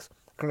couple of weeks.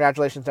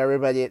 Congratulations to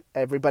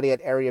everybody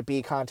at Area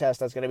B contest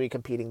that's going to be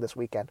competing this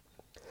weekend.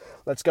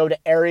 Let's go to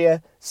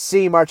Area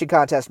C marching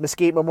contest,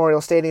 Mesquite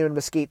Memorial Stadium in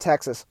Mesquite,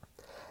 Texas.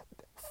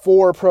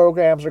 4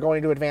 programs are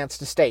going to advance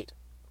to state.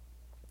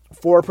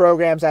 4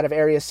 programs out of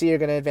Area C are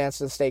going to advance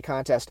to the state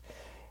contest.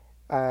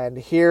 And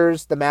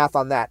here's the math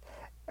on that.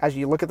 As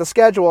you look at the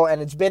schedule,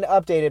 and it's been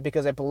updated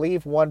because I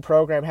believe 1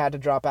 program had to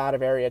drop out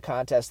of area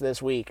contest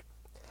this week.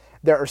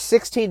 There are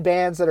 16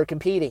 bands that are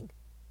competing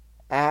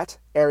at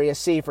Area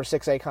C for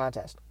 6A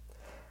contest.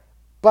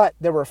 But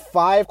there were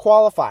 5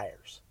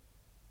 qualifiers.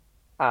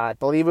 I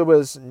believe it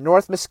was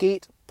North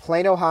Mesquite,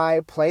 Plano High,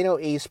 Plano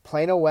East,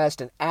 Plano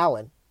West, and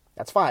Allen.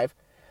 That's 5.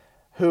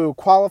 Who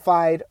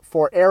qualified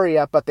for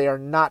area, but they are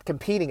not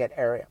competing at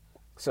area.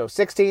 So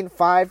 16,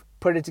 5,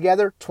 put it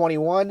together,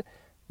 21.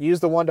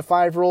 Use the 1 to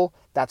 5 rule.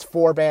 That's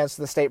 4 bands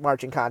to the state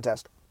marching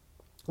contest.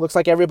 Looks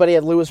like everybody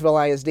at Louisville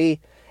ISD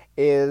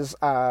is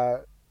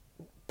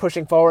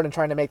pushing forward and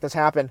trying to make this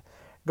happen,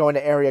 going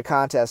to area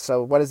contests.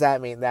 So what does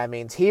that mean? That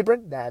means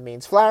Hebron. That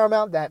means Flower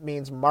Mound. That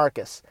means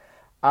Marcus.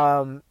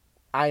 I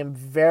am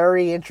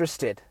very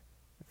interested,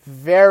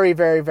 very,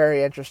 very,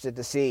 very interested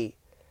to see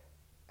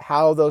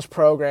how those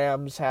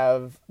programs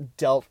have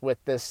dealt with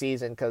this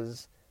season,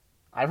 because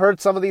I've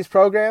heard some of these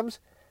programs,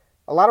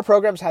 a lot of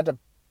programs had to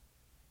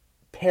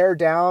pare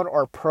down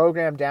or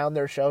program down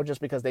their show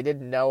just because they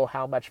didn't know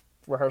how much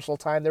rehearsal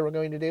time they were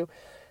going to do.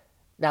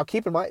 Now,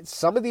 keep in mind,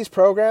 some of these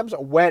programs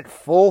went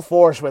full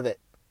force with it.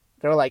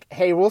 They're like,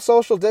 hey, we'll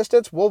social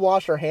distance, we'll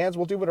wash our hands,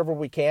 we'll do whatever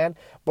we can,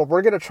 but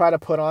we're going to try to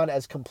put on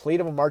as complete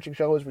of a marching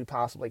show as we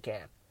possibly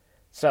can.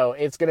 So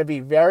it's going to be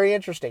very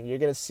interesting. You're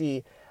going to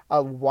see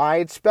a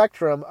wide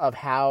spectrum of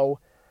how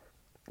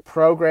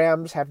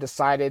programs have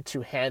decided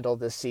to handle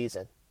this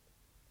season.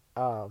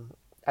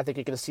 I think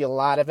you're going to see a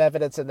lot of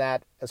evidence in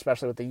that,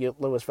 especially with the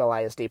Louisville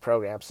ISD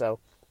program. So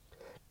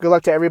good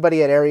luck to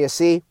everybody at Area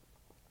C.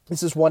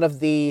 This is one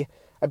of the,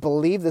 I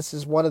believe this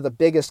is one of the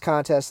biggest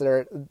contests that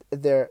are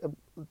there,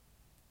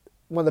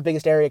 one of the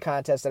biggest area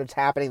contests that are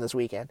happening this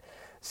weekend.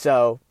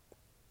 So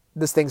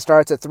this thing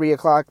starts at 3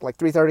 o'clock, like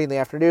 3:30 in the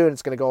afternoon.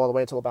 It's going to go all the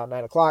way until about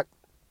 9 o'clock.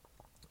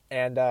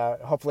 And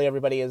hopefully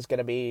everybody is going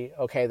to be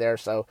okay there.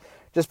 So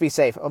just be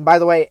safe. And by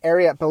the way,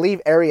 I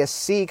believe Area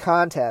C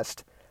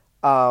contest,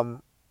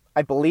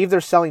 I believe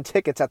they're selling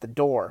tickets at the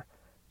door.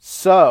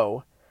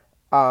 So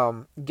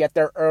get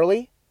there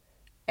early,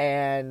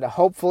 and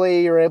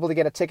hopefully you're able to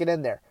get a ticket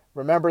in there.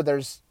 Remember,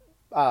 there's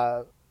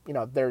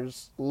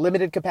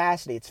limited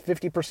capacity. It's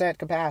 50%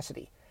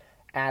 capacity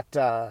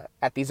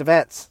at these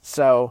events.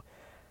 So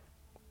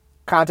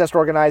contest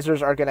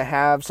organizers are going to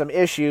have some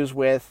issues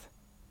with,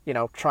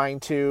 trying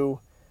to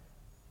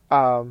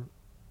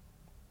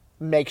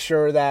make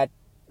sure that,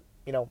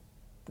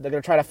 they're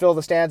going to try to fill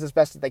the stands as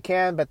best as they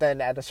can, but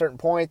then at a certain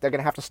point, they're going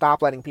to have to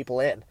stop letting people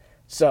in.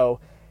 So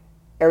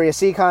Area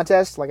C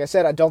contest, like I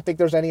said, I don't think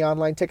there's any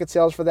online ticket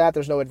sales for that.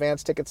 There's no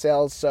advanced ticket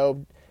sales.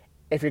 So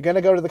if you're going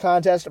to go to the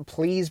contest,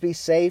 please be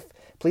safe.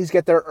 Please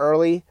get there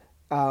early.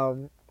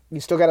 You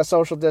still got a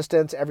social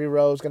distance. Every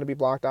row is going to be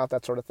blocked off,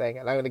 that sort of thing.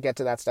 And I'm going to get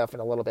to that stuff in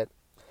a little bit.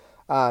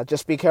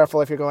 Just be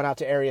careful if you're going out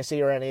to Area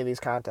C or any of these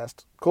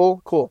contests.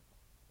 Cool.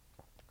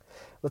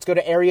 Let's go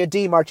to Area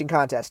D marching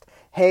contest.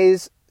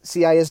 Hayes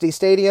CISD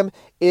Stadium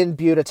in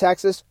Buda,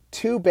 Texas.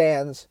 2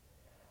 bands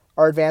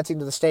are advancing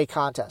to the state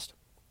contest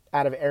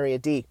out of Area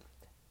D.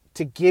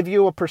 To give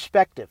you a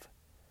perspective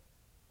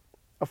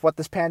of what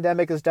this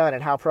pandemic has done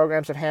and how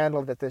programs have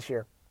handled it this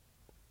year.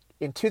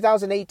 In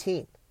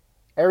 2018,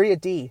 Area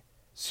D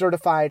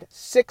certified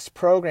 6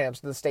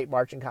 programs to the state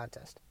marching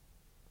contest.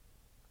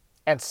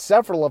 And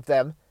several of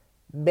them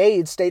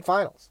made state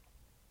finals.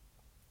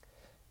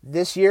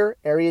 This year,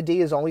 Area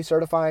D is only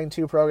certifying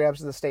 2 programs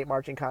to the state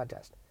marching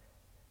contest.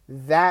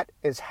 That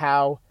is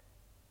how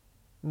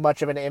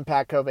much of an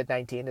impact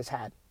COVID-19 has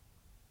had.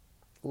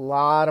 A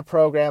lot of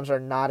programs are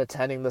not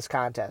attending this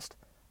contest.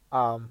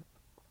 So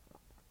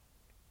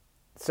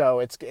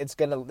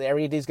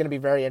Area D is gonna be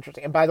very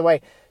interesting. And by the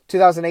way,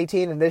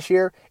 2018 and this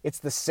year, it's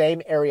the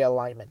same area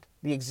alignment,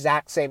 the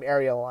exact same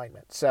area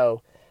alignment.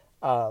 So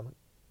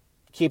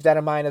keep that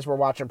in mind as we're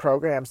watching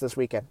programs this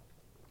weekend.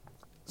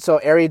 So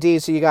Area D,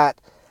 so you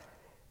got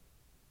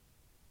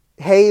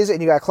Hayes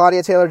and you got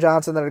Claudia Taylor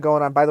Johnson that are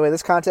going on. By the way,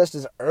 this contest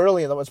is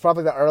early. It's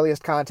probably the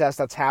earliest contest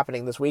that's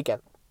happening this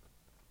weekend.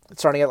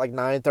 It's starting at like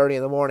 9:30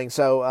 in the morning.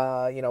 So,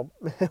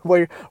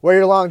 wear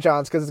your long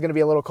johns because it's going to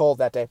be a little cold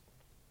that day.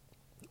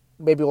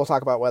 Maybe we'll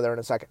talk about weather in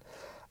a second.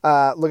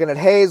 Looking at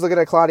Hayes, looking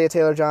at Claudia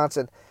Taylor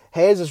Johnson.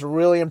 Hayes has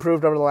really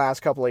improved over the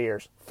last couple of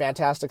years.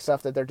 Fantastic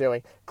stuff that they're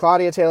doing.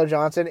 Claudia Taylor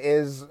Johnson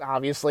is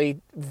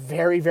obviously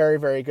very, very,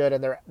 very good,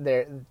 and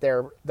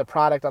they're the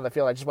product on the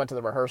field. I just went to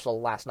the rehearsal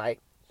last night.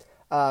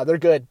 They're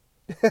good.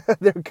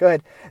 They're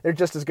good. They're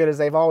just as good as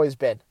they've always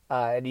been,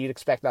 and you'd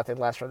expect nothing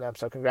less from them.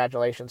 So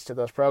congratulations to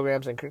those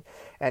programs,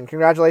 and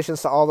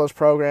congratulations to all those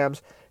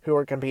programs who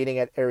are competing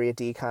at Area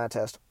D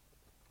contest.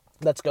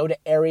 Let's go to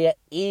Area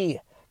E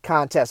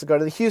contest. Let's go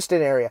to the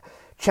Houston area.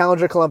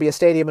 Challenger Columbia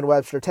Stadium in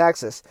Webster,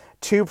 Texas.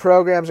 2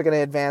 programs are going to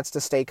advance to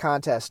state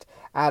contest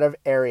out of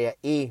Area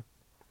E.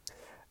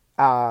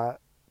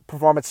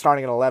 Performance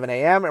starting at 11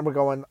 a.m. and we're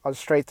going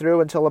straight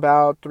through until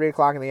about 3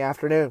 o'clock in the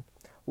afternoon.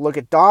 Look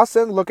at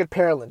Dawson, look at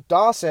Pearland.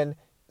 Dawson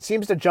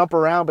seems to jump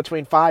around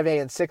between 5A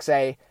and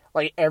 6A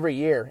like every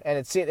year,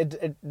 and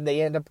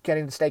they end up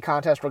getting the state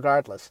contest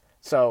regardless.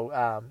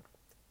 So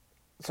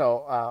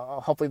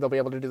hopefully they'll be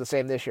able to do the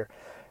same this year.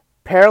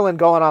 Pearland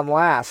going on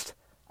last.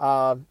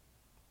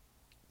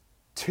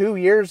 2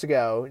 years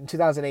ago, in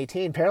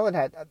 2018, Pearland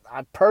had, I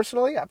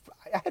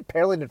had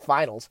Pearland in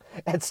finals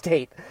at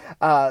state.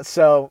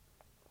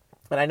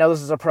 And I know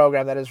this is a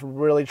program that is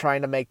really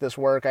trying to make this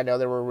work. I know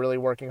they were really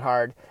working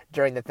hard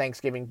during the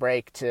Thanksgiving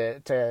break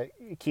to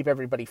keep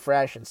everybody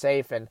fresh and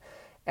safe and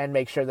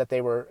make sure that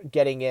they were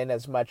getting in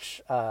as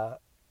much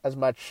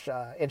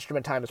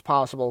instrument time as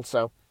possible.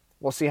 So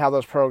we'll see how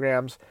those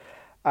programs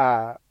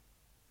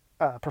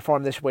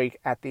perform this week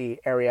at the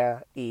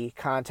Area E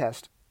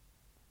contest.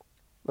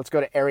 Let's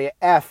go to Area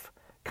F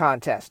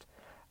contest.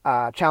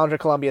 Challenger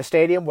Columbia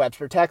Stadium,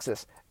 Webster,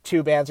 Texas.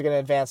 2 bands are going to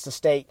advance to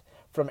state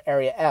from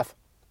Area F.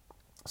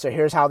 So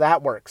here's how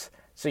that works.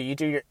 So you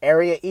do your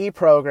Area E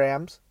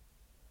programs,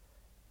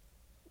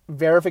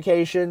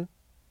 verification,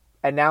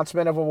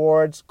 announcement of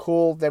awards,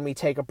 cool. Then we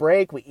take a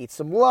break, we eat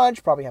some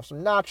lunch, probably have some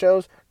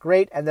nachos,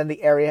 great. And then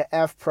the Area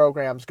F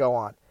programs go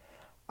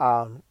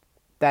on.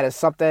 That is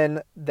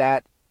something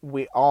that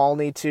we all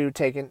need to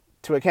take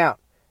into account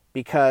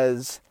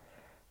because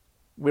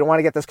we don't want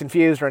to get this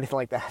confused or anything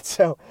like that.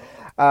 So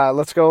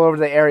let's go over to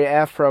the Area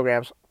F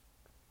programs.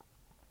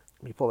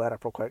 Let me pull that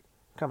up real quick.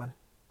 Come on.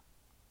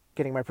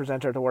 Getting my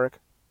presenter to work.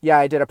 Yeah,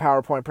 I did a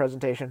PowerPoint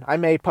presentation. I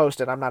may post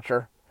it, I'm not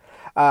sure.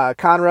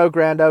 Conroe,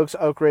 Grand Oaks,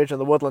 Oak Ridge,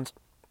 and the Woodlands.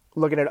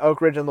 Looking at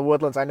Oak Ridge and the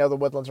Woodlands, I know the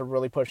Woodlands are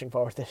really pushing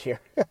forward this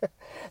year.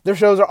 Their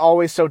shows are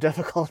always so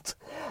difficult.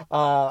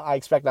 I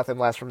expect nothing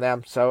less from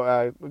them.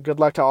 So good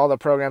luck to all the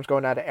programs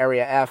going out to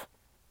Area F.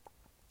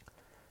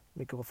 Let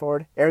me go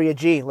forward. Area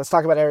G. Let's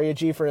talk about Area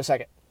G for a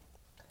second.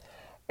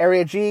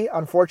 Area G,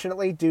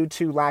 unfortunately, due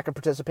to lack of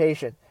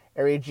participation,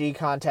 Area G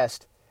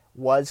contest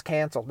was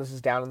canceled. This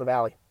is down in the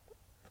valley.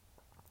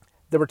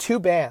 There were 2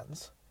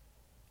 bands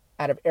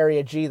out of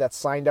Area G that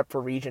signed up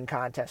for region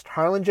contest,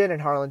 Harlingen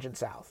and Harlingen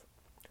South.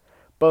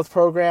 Both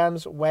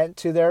programs went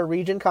to their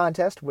region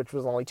contest, which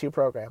was only 2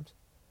 programs.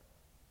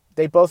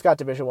 They both got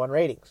Division I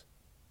ratings.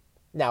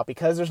 Now,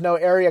 because there's no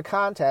area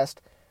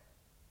contest,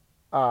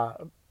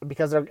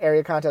 because their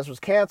area contest was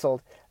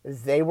canceled,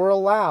 they were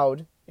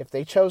allowed, if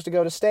they chose to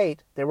go to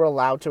state, they were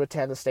allowed to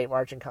attend the state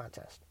marching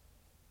contest.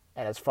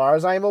 And as far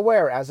as I am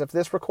aware, as of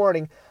this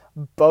recording,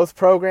 both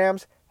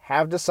programs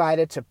have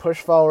decided to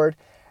push forward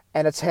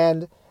and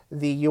attend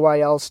the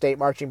UIL State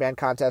Marching Band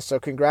Contest. So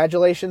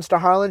congratulations to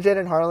Harlingen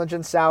and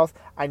Harlingen South.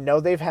 I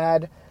know they've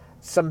had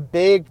some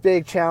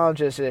big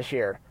challenges this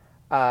year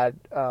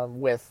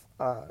with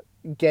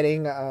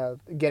getting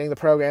the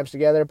programs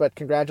together, but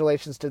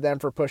congratulations to them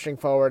for pushing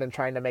forward and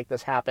trying to make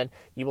this happen.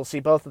 You will see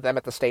both of them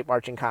at the State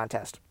Marching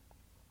Contest.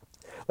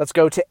 Let's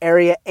go to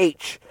Area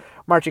H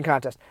Marching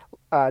Contest.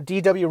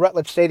 DW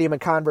Rutledge Stadium in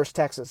Converse,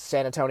 Texas,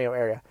 San Antonio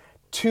area.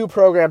 2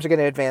 programs are going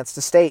to advance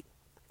to state.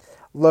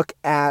 Look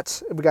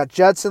at, we got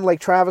Judson,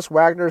 Lake Travis,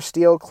 Wagner,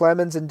 Steele,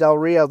 Clemens, and Del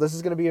Rio. This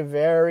is going to be a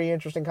very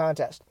interesting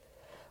contest.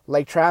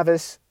 Lake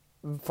Travis,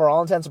 for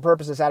all intents and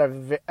purposes, had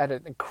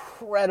an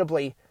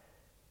incredibly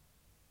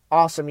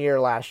awesome year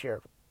last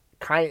year.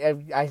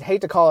 I hate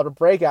to call it a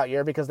breakout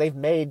year because they've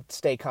made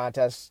state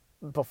contests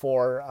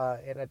before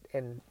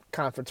in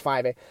Conference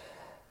 5A.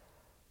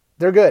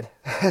 They're good,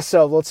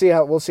 so we'll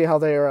see how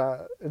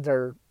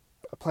they're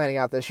planning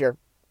out this year.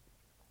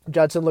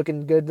 Judson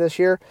looking good this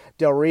year.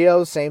 Del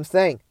Rio, same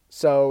thing.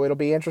 So it'll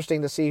be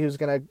interesting to see who's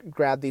going to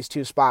grab these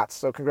 2 spots.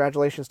 So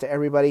congratulations to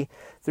everybody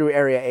through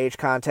Area H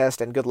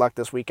contest, and good luck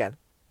this weekend.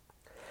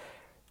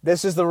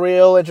 This is the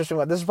real interesting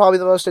one. This is probably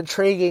the most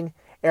intriguing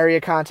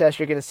area contest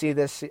you're going to see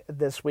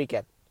this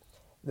weekend.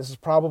 This is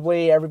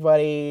probably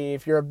everybody,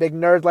 if you're a big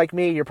nerd like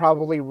me, you're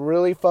probably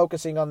really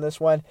focusing on this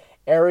one.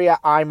 Area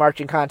I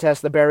Marching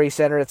Contest, the Berry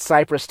Center at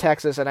Cypress,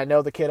 Texas, and I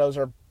know the kiddos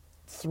are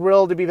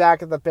thrilled to be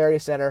back at the Berry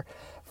Center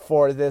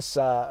for this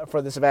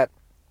event.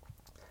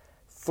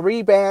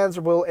 3 bands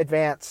will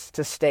advance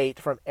to state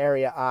from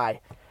Area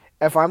I.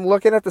 If I'm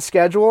looking at the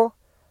schedule,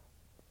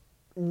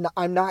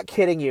 I'm not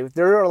kidding you.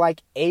 There are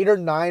like 8 or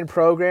 9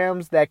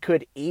 programs that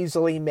could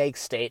easily make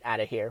state out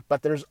of here,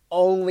 but there's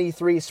only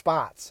 3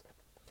 spots.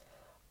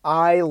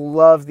 I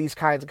love these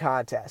kinds of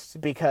contests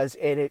because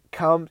it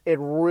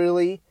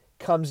really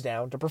comes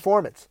down to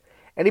performance.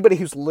 Anybody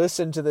who's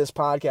listened to this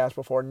podcast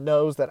before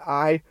knows that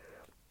I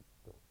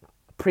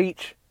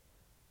preach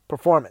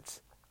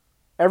performance.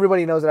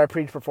 Everybody knows that I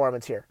preach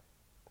performance here.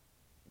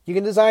 You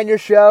can design your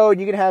show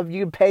and you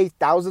can pay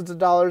thousands of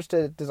dollars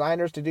to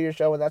designers to do your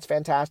show, and that's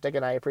fantastic,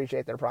 and I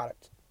appreciate their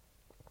product.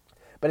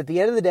 But at the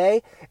end of the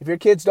day, if your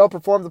kids don't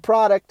perform the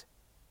product,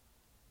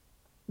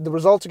 the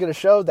results are going to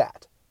show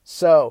that.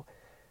 So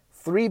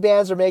 3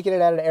 bands are making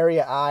it out of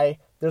Area I.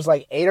 There's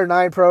like 8 or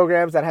 9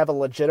 programs that have a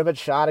legitimate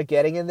shot at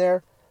getting in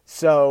there.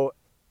 So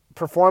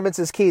performance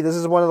is key. This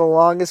is one of the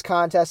longest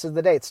contests of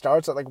the day. It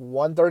starts at like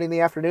 1:30 in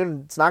the afternoon,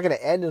 and it's not going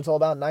to end until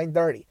about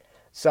 9:30.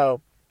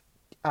 So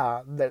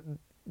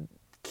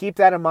keep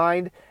that in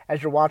mind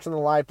as you're watching the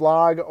live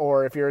blog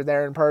or if you're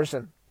there in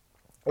person.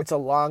 It's a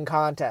long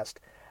contest.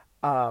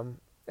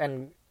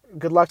 And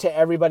good luck to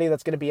everybody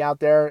that's going to be out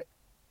there.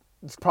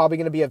 It's probably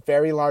going to be a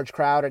very large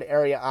crowd at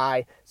Area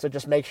I, so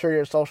just make sure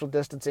you're social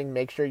distancing,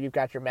 make sure you've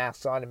got your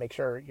masks on, and make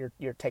sure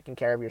you're taking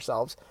care of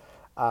yourselves.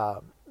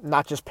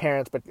 Not just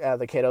parents, but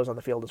the kiddos on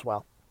the field as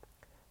well.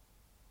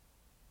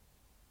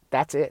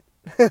 That's it.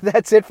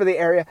 That's it for the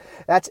area.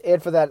 That's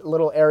it for that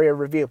little area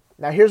review.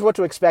 Now, here's what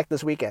to expect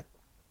this weekend.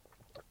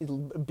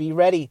 Be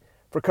ready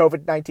for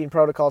COVID-19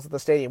 protocols at the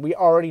stadium. We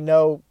already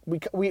know,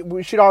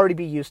 we should already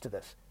be used to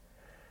this.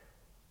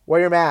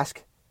 Wear your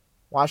mask.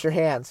 Wash your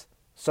hands.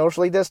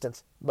 Socially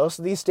distance. Most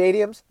of these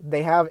stadiums,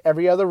 they have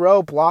every other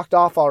row blocked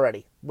off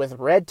already with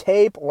red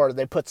tape, or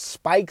they put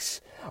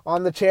spikes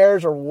on the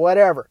chairs or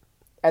whatever.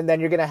 And then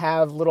you're going to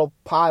have little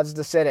pods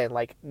to sit in.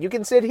 Like, you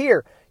can sit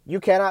here. You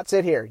cannot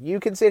sit here. You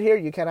can sit here.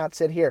 You cannot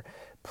sit here.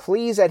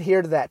 Please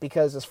adhere to that,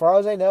 because as far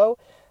as I know,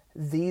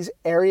 these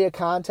area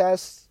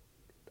contests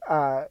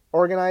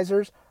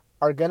organizers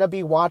are going to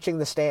be watching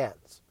the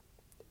stands.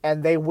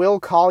 And they will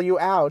call you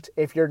out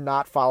if you're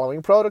not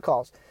following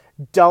protocols.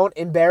 Don't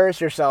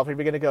embarrass yourself if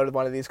you're going to go to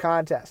one of these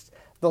contests.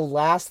 The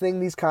last thing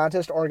these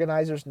contest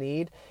organizers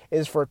need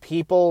is for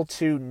people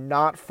to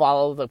not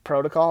follow the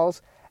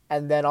protocols,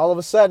 and then all of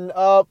a sudden,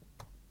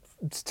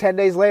 it's 10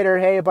 days later,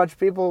 hey, a bunch of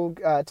people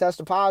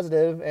tested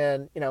positive,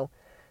 and,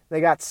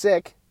 they got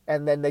sick,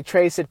 and then they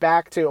trace it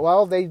back to,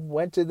 well, they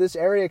went to this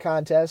area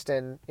contest,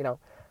 and,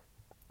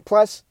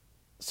 Plus,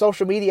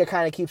 social media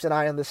kind of keeps an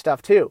eye on this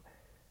stuff too.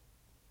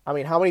 I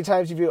mean, how many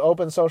times have you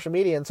opened social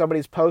media and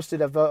somebody's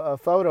posted a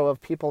photo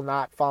of people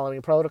not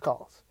following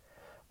protocols,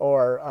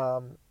 or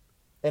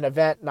an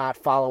event not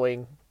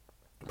following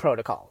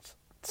protocols?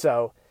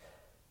 So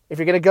if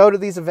you're going to go to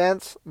these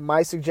events,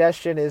 my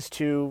suggestion is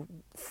to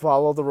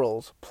follow the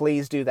rules.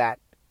 Please do that.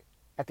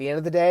 At the end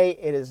of the day,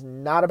 it is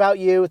not about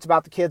you. It's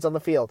about the kids on the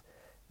field.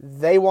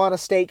 They want a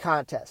state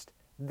contest.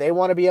 They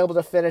want to be able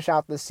to finish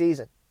out this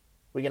season.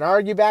 We can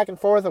argue back and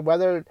forth on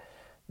whether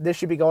this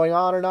should be going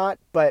on or not,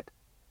 but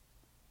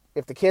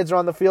if the kids are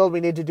on the field,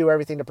 we need to do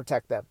everything to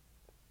protect them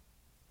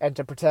and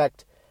to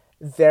protect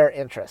their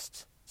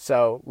interests.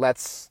 So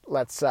let's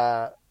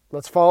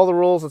follow the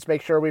rules. Let's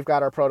make sure we've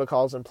got our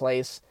protocols in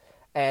place.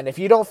 And if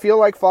you don't feel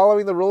like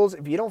following the rules,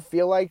 if you don't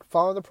feel like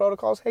following the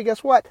protocols, hey,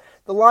 guess what?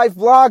 The live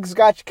blog's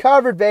got you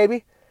covered,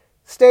 baby.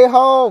 Stay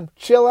home,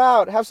 chill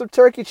out, have some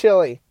turkey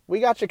chili.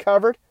 We got you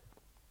covered.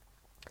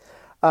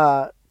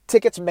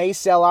 Tickets may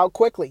sell out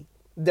quickly.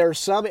 There are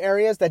some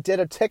areas that did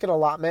a ticket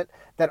allotment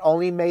that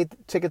only made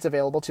tickets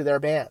available to their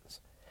bands.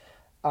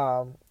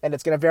 And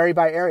it's going to vary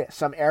by area.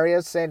 Some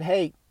areas saying,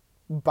 hey,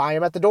 buy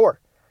them at the door.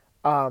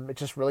 It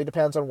just really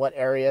depends on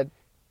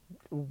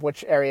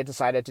which area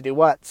decided to do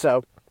what.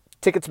 So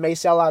tickets may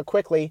sell out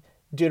quickly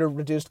due to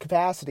reduced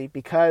capacity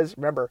because,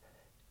 remember,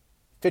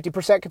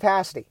 50%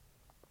 capacity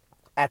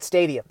at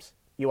stadiums.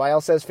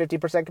 UIL says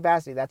 50%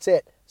 capacity. That's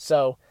it.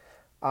 So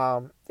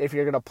if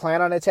you're going to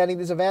plan on attending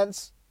these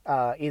events,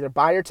 either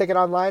buy your ticket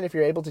online if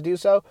you're able to do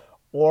so,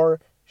 or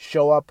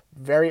show up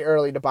very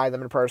early to buy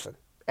them in person.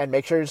 And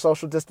make sure you're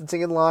social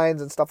distancing in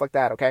lines and stuff like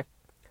that, okay?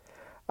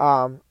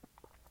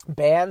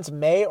 Bands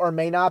may or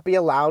may not be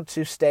allowed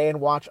to stay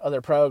and watch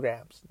other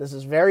programs. This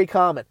is very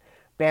common.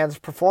 Bands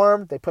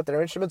perform, they put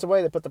their instruments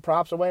away, they put the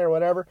props away or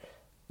whatever,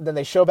 then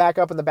they show back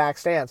up in the back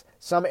stands.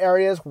 Some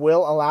areas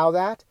will allow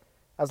that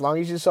as long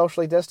as you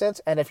socially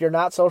distance, and if you're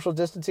not social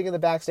distancing in the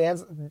back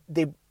stands,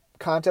 the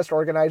contest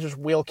organizers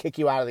will kick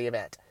you out of the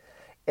event.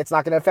 It's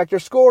not going to affect your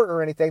score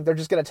or anything. They're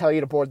just going to tell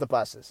you to board the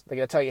buses. They're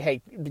going to tell you,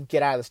 hey,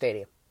 get out of the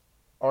stadium.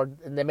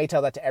 And they may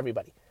tell that to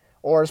everybody.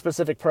 Or a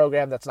specific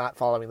program that's not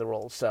following the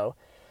rules. So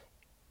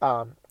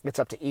it's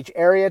up to each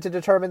area to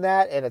determine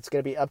that, and it's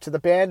going to be up to the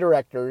band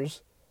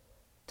directors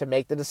to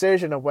make the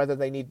decision of whether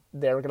they're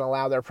going to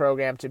allow their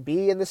program to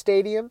be in the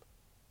stadium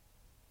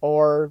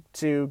or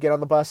to get on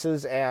the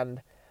buses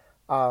and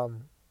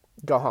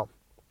go home.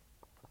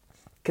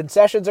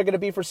 Concessions are going to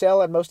be for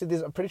sale at most of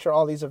these. I'm pretty sure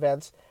all these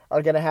events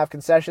are going to have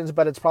concessions,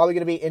 but it's probably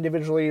going to be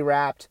individually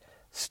wrapped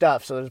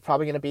stuff. So there's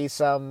probably going to be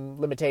some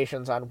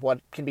limitations on what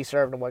can be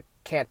served and what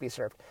can't be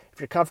served. If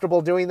you're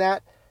comfortable doing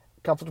that,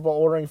 comfortable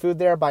ordering food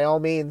there, by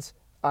all means,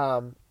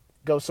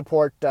 go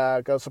support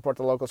the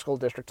local school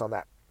districts on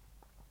that.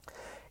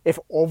 If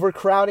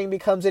overcrowding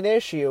becomes an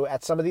issue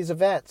at some of these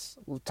events,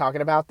 talking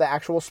about the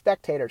actual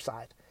spectator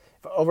side,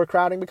 if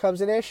overcrowding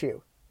becomes an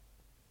issue,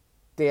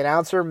 the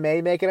announcer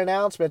may make an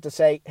announcement to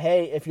say,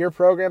 hey, if your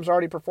program's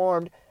already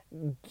performed,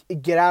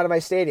 get out of my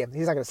stadium.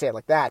 He's not going to say it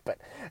like that, but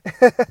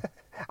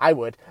I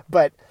would.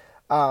 But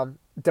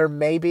there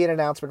may be an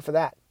announcement for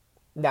that.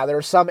 Now, there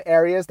are some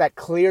areas that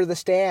clear the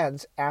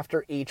stands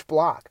after each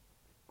block.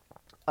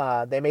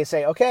 They may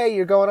say, okay,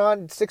 you're going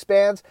on 6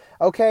 bands.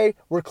 Okay,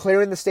 we're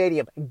clearing the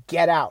stadium.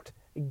 Get out.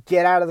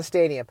 Get out of the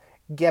stadium.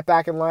 Get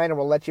back in line and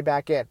we'll let you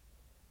back in.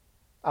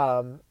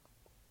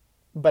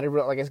 But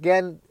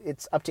again,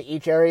 it's up to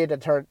each area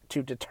to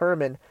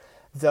determine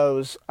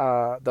those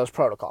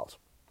protocols.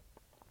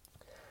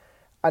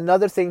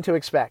 Another thing to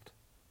expect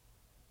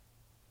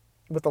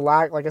with the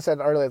lack, like I said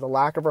earlier, the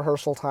lack of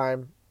rehearsal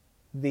time,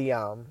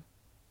 the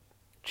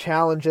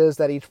challenges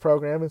that each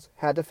program has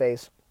had to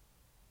face,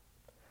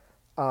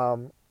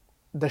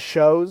 the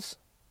shows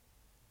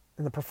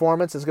and the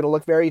performance is going to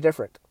look very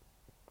different.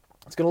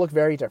 It's going to look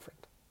very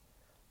different.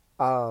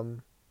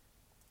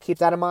 Keep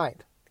that in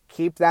mind.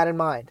 Keep that in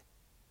mind.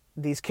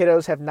 These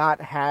kiddos have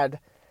not had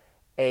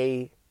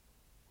a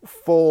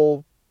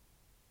full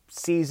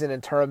season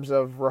in terms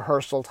of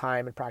rehearsal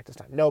time and practice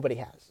time. Nobody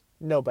has.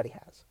 Nobody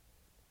has.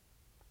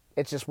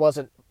 It just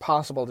wasn't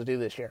possible to do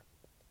this year.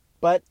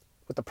 But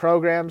with the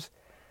programs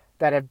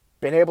that have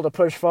been able to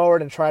push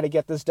forward and try to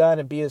get this done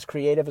and be as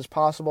creative as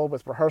possible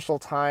with rehearsal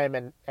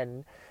time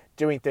and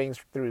doing things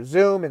through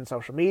Zoom and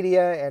social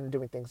media and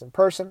doing things in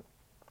person,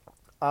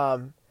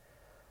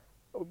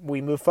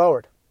 we move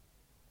forward.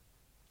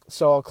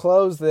 So I'll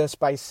close this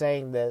by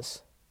saying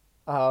this.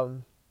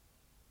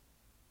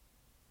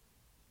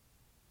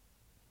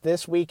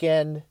 This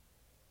weekend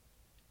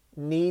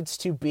needs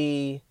to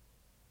be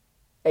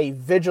a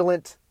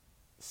vigilant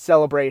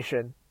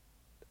celebration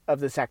of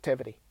this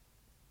activity.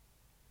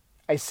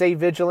 I say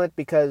vigilant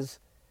because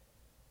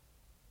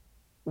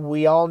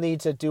we all need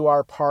to do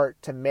our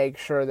part to make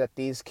sure that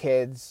these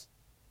kids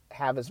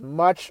have as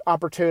much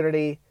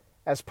opportunity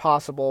as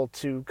possible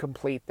to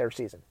complete their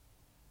season.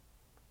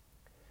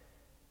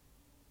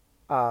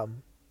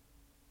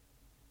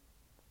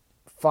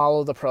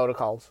 Follow the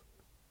protocols,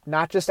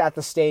 not just at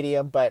the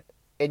stadium, but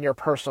in your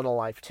personal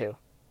life too.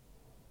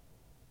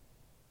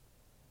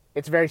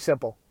 It's very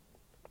simple.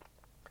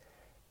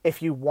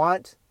 If you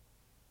want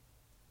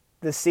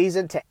the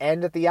season to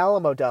end at the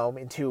Alamo Dome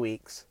in 2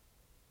 weeks,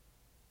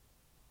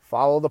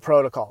 follow the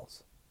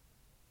protocols.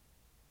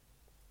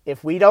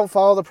 If we don't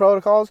follow the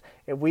protocols,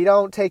 if we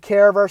don't take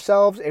care of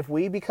ourselves, if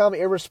we become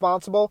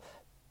irresponsible,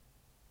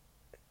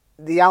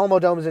 the Alamo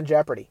Dome is in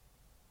jeopardy.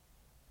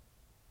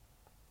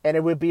 And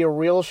it would be a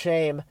real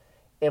shame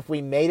if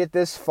we made it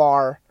this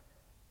far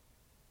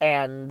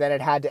and then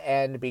it had to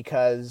end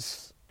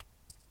because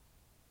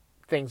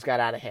things got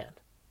out of hand.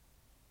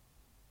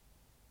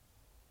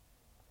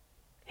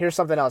 Here's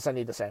something else I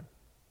need to say.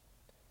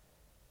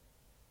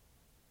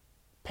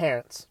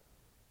 Parents,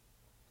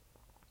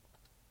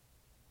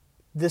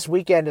 this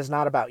weekend is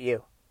not about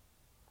you.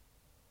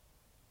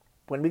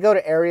 When we go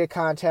to area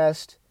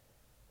contest,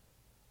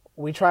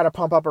 we try to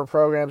pump up our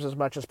programs as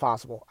much as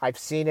possible. I've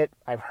seen it.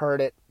 I've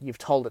heard it. You've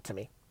told it to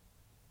me.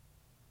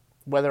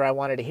 Whether I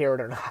wanted to hear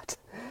it or not.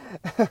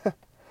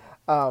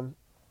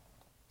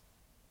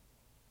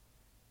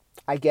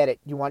 I get it.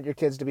 You want your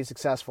kids to be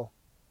successful.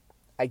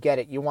 I get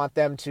it. You want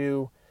them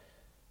to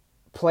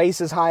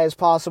place as high as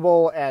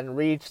possible and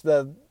reach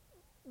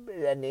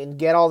and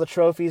get all the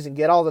trophies and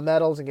get all the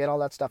medals and get all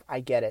that stuff. I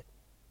get it.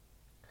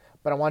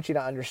 But I want you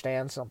to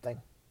understand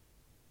something.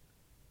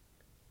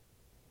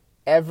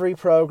 Every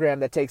program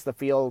that takes the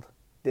field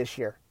this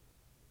year,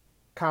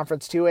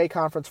 Conference 2A,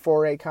 Conference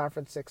 4A,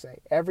 Conference 6A,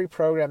 every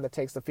program that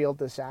takes the field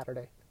this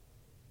Saturday,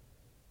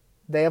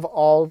 they have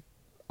all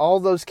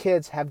those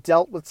kids have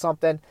dealt with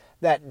something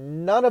that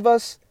none of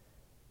us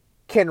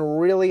can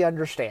really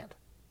understand.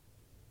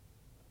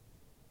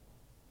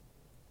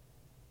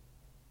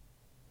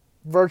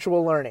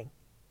 Virtual learning.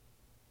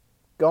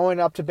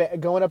 Going up to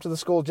the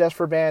school just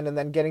for band and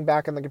then getting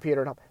back on the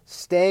computer at home.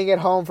 Staying at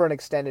home for an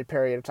extended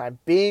period of time.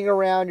 Being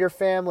around your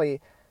family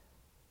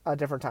a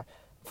different time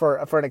for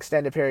an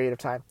extended period of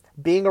time.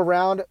 Being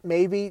around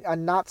maybe a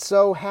not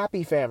so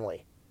happy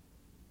family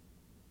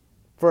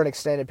for an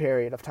extended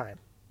period of time.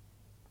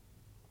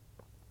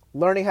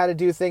 Learning how to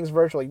do things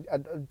virtually.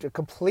 A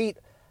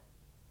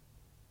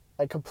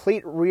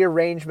complete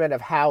rearrangement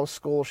of how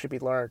school should be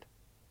learned.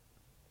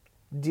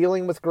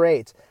 Dealing with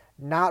grades.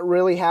 Not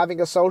really having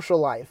a social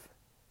life.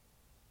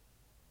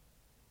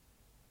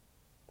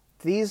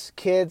 These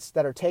kids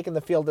that are taking the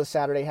field this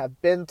Saturday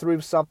have been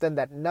through something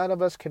that none of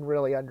us can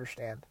really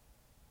understand.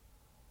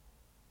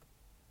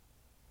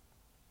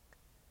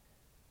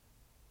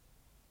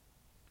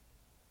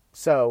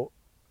 So,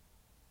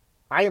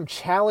 I am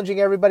challenging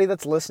everybody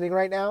that's listening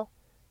right now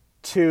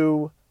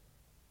to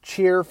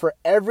cheer for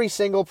every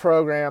single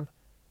program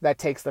that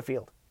takes the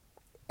field.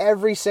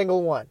 Every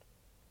single one.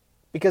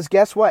 Because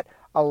guess what?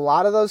 A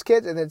lot of those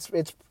kids, and it's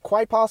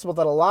quite possible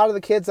that a lot of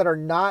the kids that are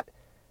not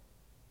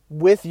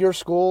with your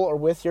school or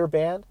with your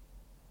band,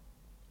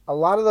 a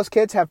lot of those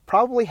kids have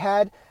probably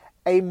had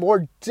a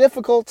more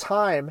difficult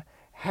time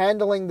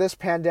handling this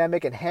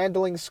pandemic and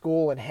handling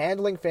school and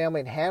handling family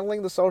and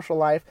handling the social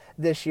life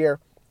this year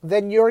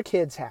than your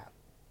kids have.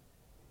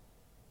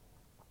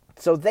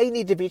 So they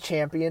need to be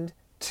championed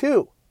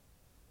too.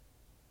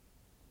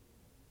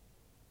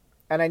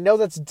 And I know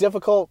that's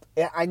difficult.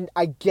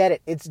 I get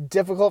it. It's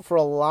difficult for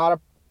a lot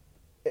of,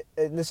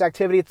 in this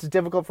activity, it's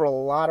difficult for a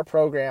lot of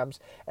programs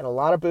and a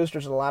lot of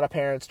boosters and a lot of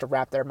parents to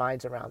wrap their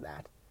minds around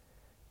that.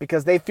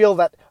 Because they feel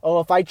that,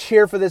 if I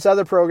cheer for this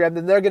other program,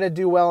 then they're going to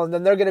do well and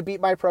then they're going to beat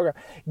my program.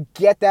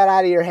 Get that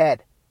out of your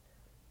head.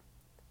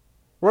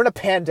 We're in a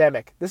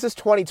pandemic. This is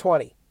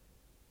 2020.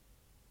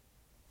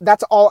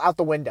 That's all out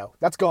the window.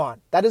 That's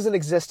gone. That doesn't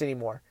exist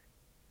anymore.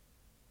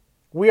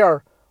 We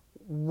are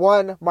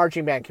one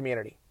marching band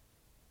community.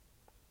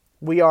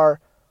 We are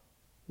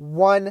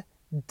one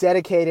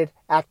dedicated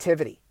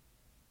activity.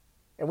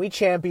 And we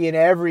champion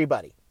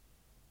everybody.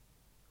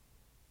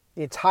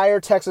 The entire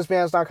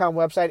TxBands.com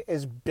website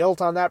is built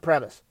on that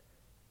premise.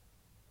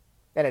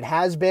 And it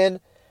has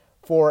been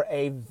for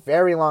a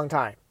very long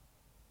time.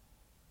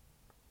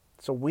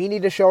 So we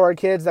need to show our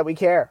kids that we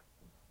care.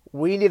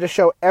 We need to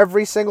show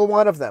every single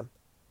one of them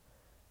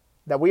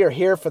that we are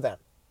here for them.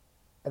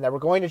 And that we're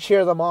going to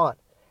cheer them on.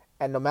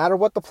 And no matter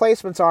what the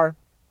placements are,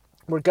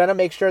 we're going to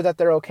make sure that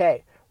they're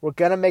okay. We're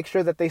going to make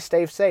sure that they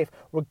stay safe.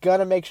 We're going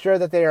to make sure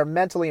that they are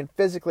mentally and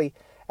physically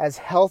as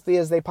healthy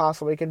as they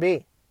possibly can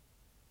be.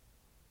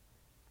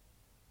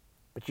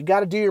 But you got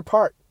to do your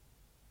part.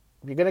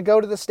 If you're going to go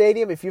to the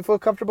stadium, if you feel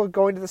comfortable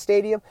going to the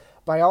stadium,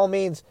 by all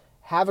means,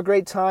 have a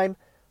great time,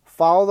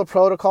 follow the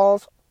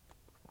protocols,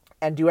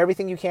 and do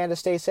everything you can to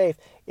stay safe.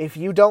 If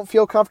you don't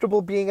feel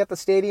comfortable being at the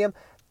stadium,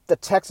 the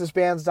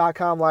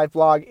TxBands.com Live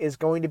Blog is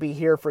going to be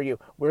here for you.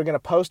 We're going to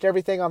post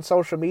everything on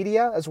social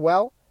media as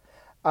well.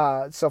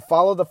 So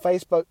follow the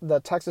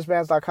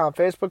TxBands.com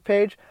Facebook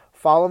page.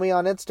 Follow me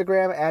on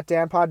Instagram at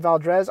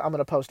DanPodValdrez. I'm going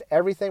to post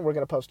everything. We're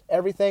going to post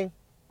everything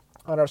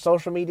on our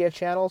social media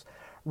channels.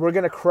 We're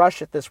going to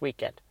crush it this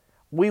weekend.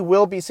 We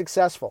will be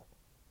successful.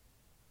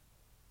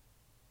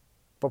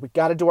 But we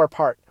got to do our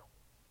part.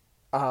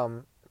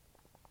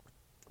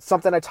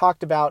 Something I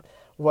talked about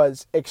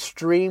was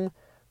extreme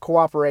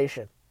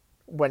cooperation.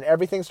 when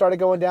everything started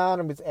going down,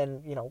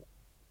 and you know,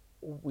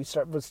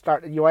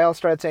 UIL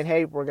started saying,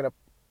 hey, we're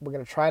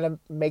gonna try to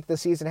make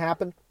this season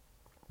happen.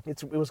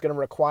 It was going to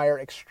require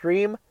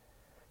extreme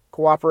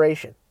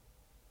cooperation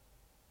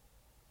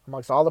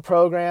amongst all the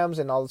programs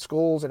and all the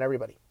schools and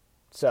everybody.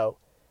 So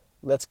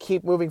let's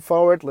keep moving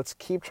forward. Let's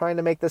keep trying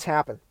to make this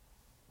happen.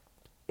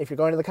 If you're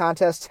going to the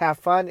contests, have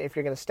fun. If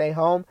you're going to stay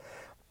home,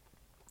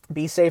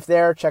 be safe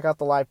there. Check out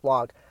the live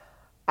blog.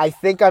 I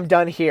think I'm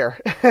done here.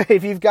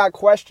 If you've got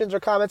questions or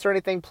comments or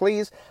anything,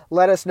 please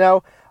let us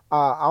know.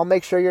 I'll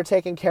make sure you're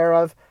taken care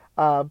of.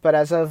 But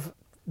as of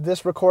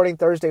this recording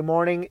Thursday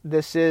morning,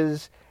 this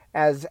is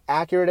as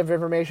accurate of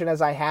information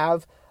as I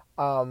have.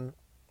 But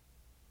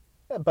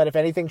if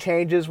anything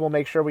changes, we'll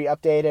make sure we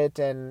update it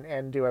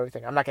and do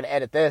everything. I'm not going to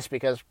edit this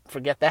because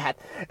forget that.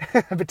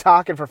 I've been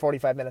talking for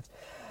 45 minutes.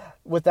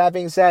 With that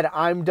being said,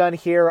 I'm done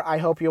here. I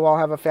hope you all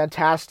have a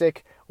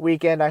fantastic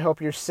weekend. I hope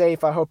you're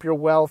safe. I hope you're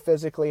well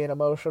physically and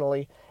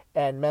emotionally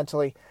and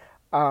mentally.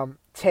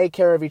 Take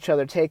care of each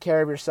other. Take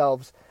care of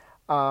yourselves.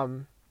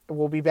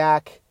 We'll be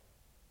back.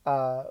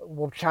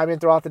 We'll chime in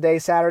throughout the day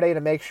Saturday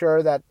to make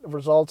sure that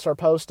results are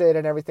posted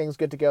and everything's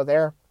good to go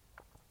there.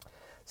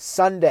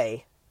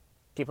 Sunday,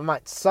 keep in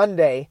mind,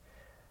 Sunday,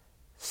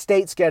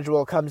 state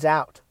schedule comes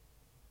out.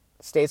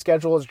 State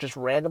schedule is just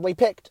randomly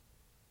picked.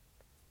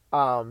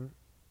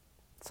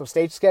 So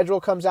state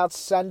schedule comes out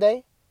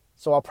Sunday.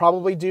 So I'll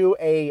probably do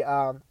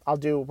I'll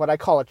do what I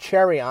call a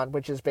cherry on,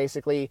 which is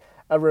basically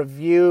a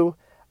review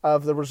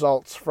of the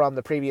results from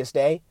the previous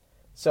day.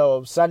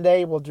 So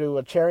Sunday, we'll do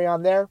a cherry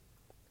on there.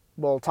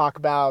 We'll talk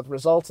about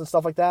results and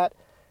stuff like that.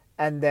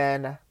 And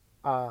then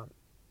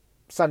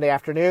Sunday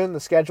afternoon, the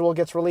schedule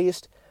gets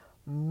released.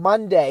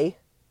 Monday,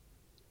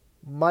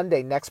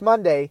 next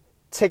Monday,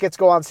 tickets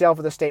go on sale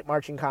for the state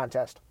marching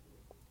contest.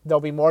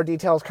 There'll be more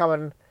details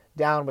coming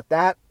down with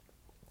that.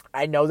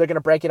 I know they're going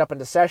to break it up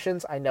into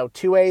sessions. I know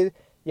 2A,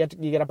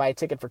 you got to buy a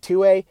ticket for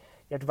 2A. You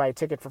have to buy a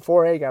ticket for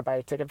 4A. You got to buy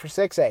a ticket for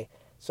 6A.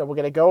 So we're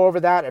going to go over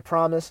that, I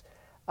promise.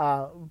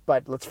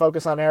 But let's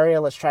focus on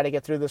area. Let's try to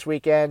get through this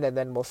weekend, and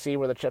then we'll see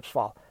where the chips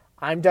fall.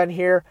 I'm done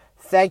here.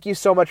 Thank you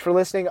so much for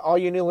listening. All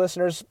you new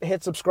listeners,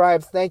 hit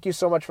subscribe. Thank you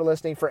so much for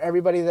listening. For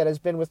everybody that has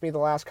been with me the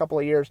last couple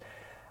of years,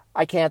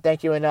 I can't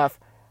thank you enough.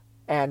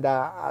 And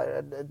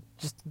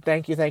just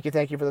thank you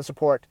for the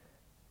support.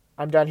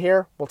 I'm done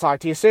here. We'll talk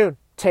to you soon.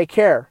 Take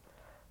care.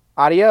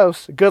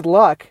 Adios. Good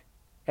luck.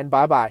 And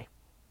bye-bye.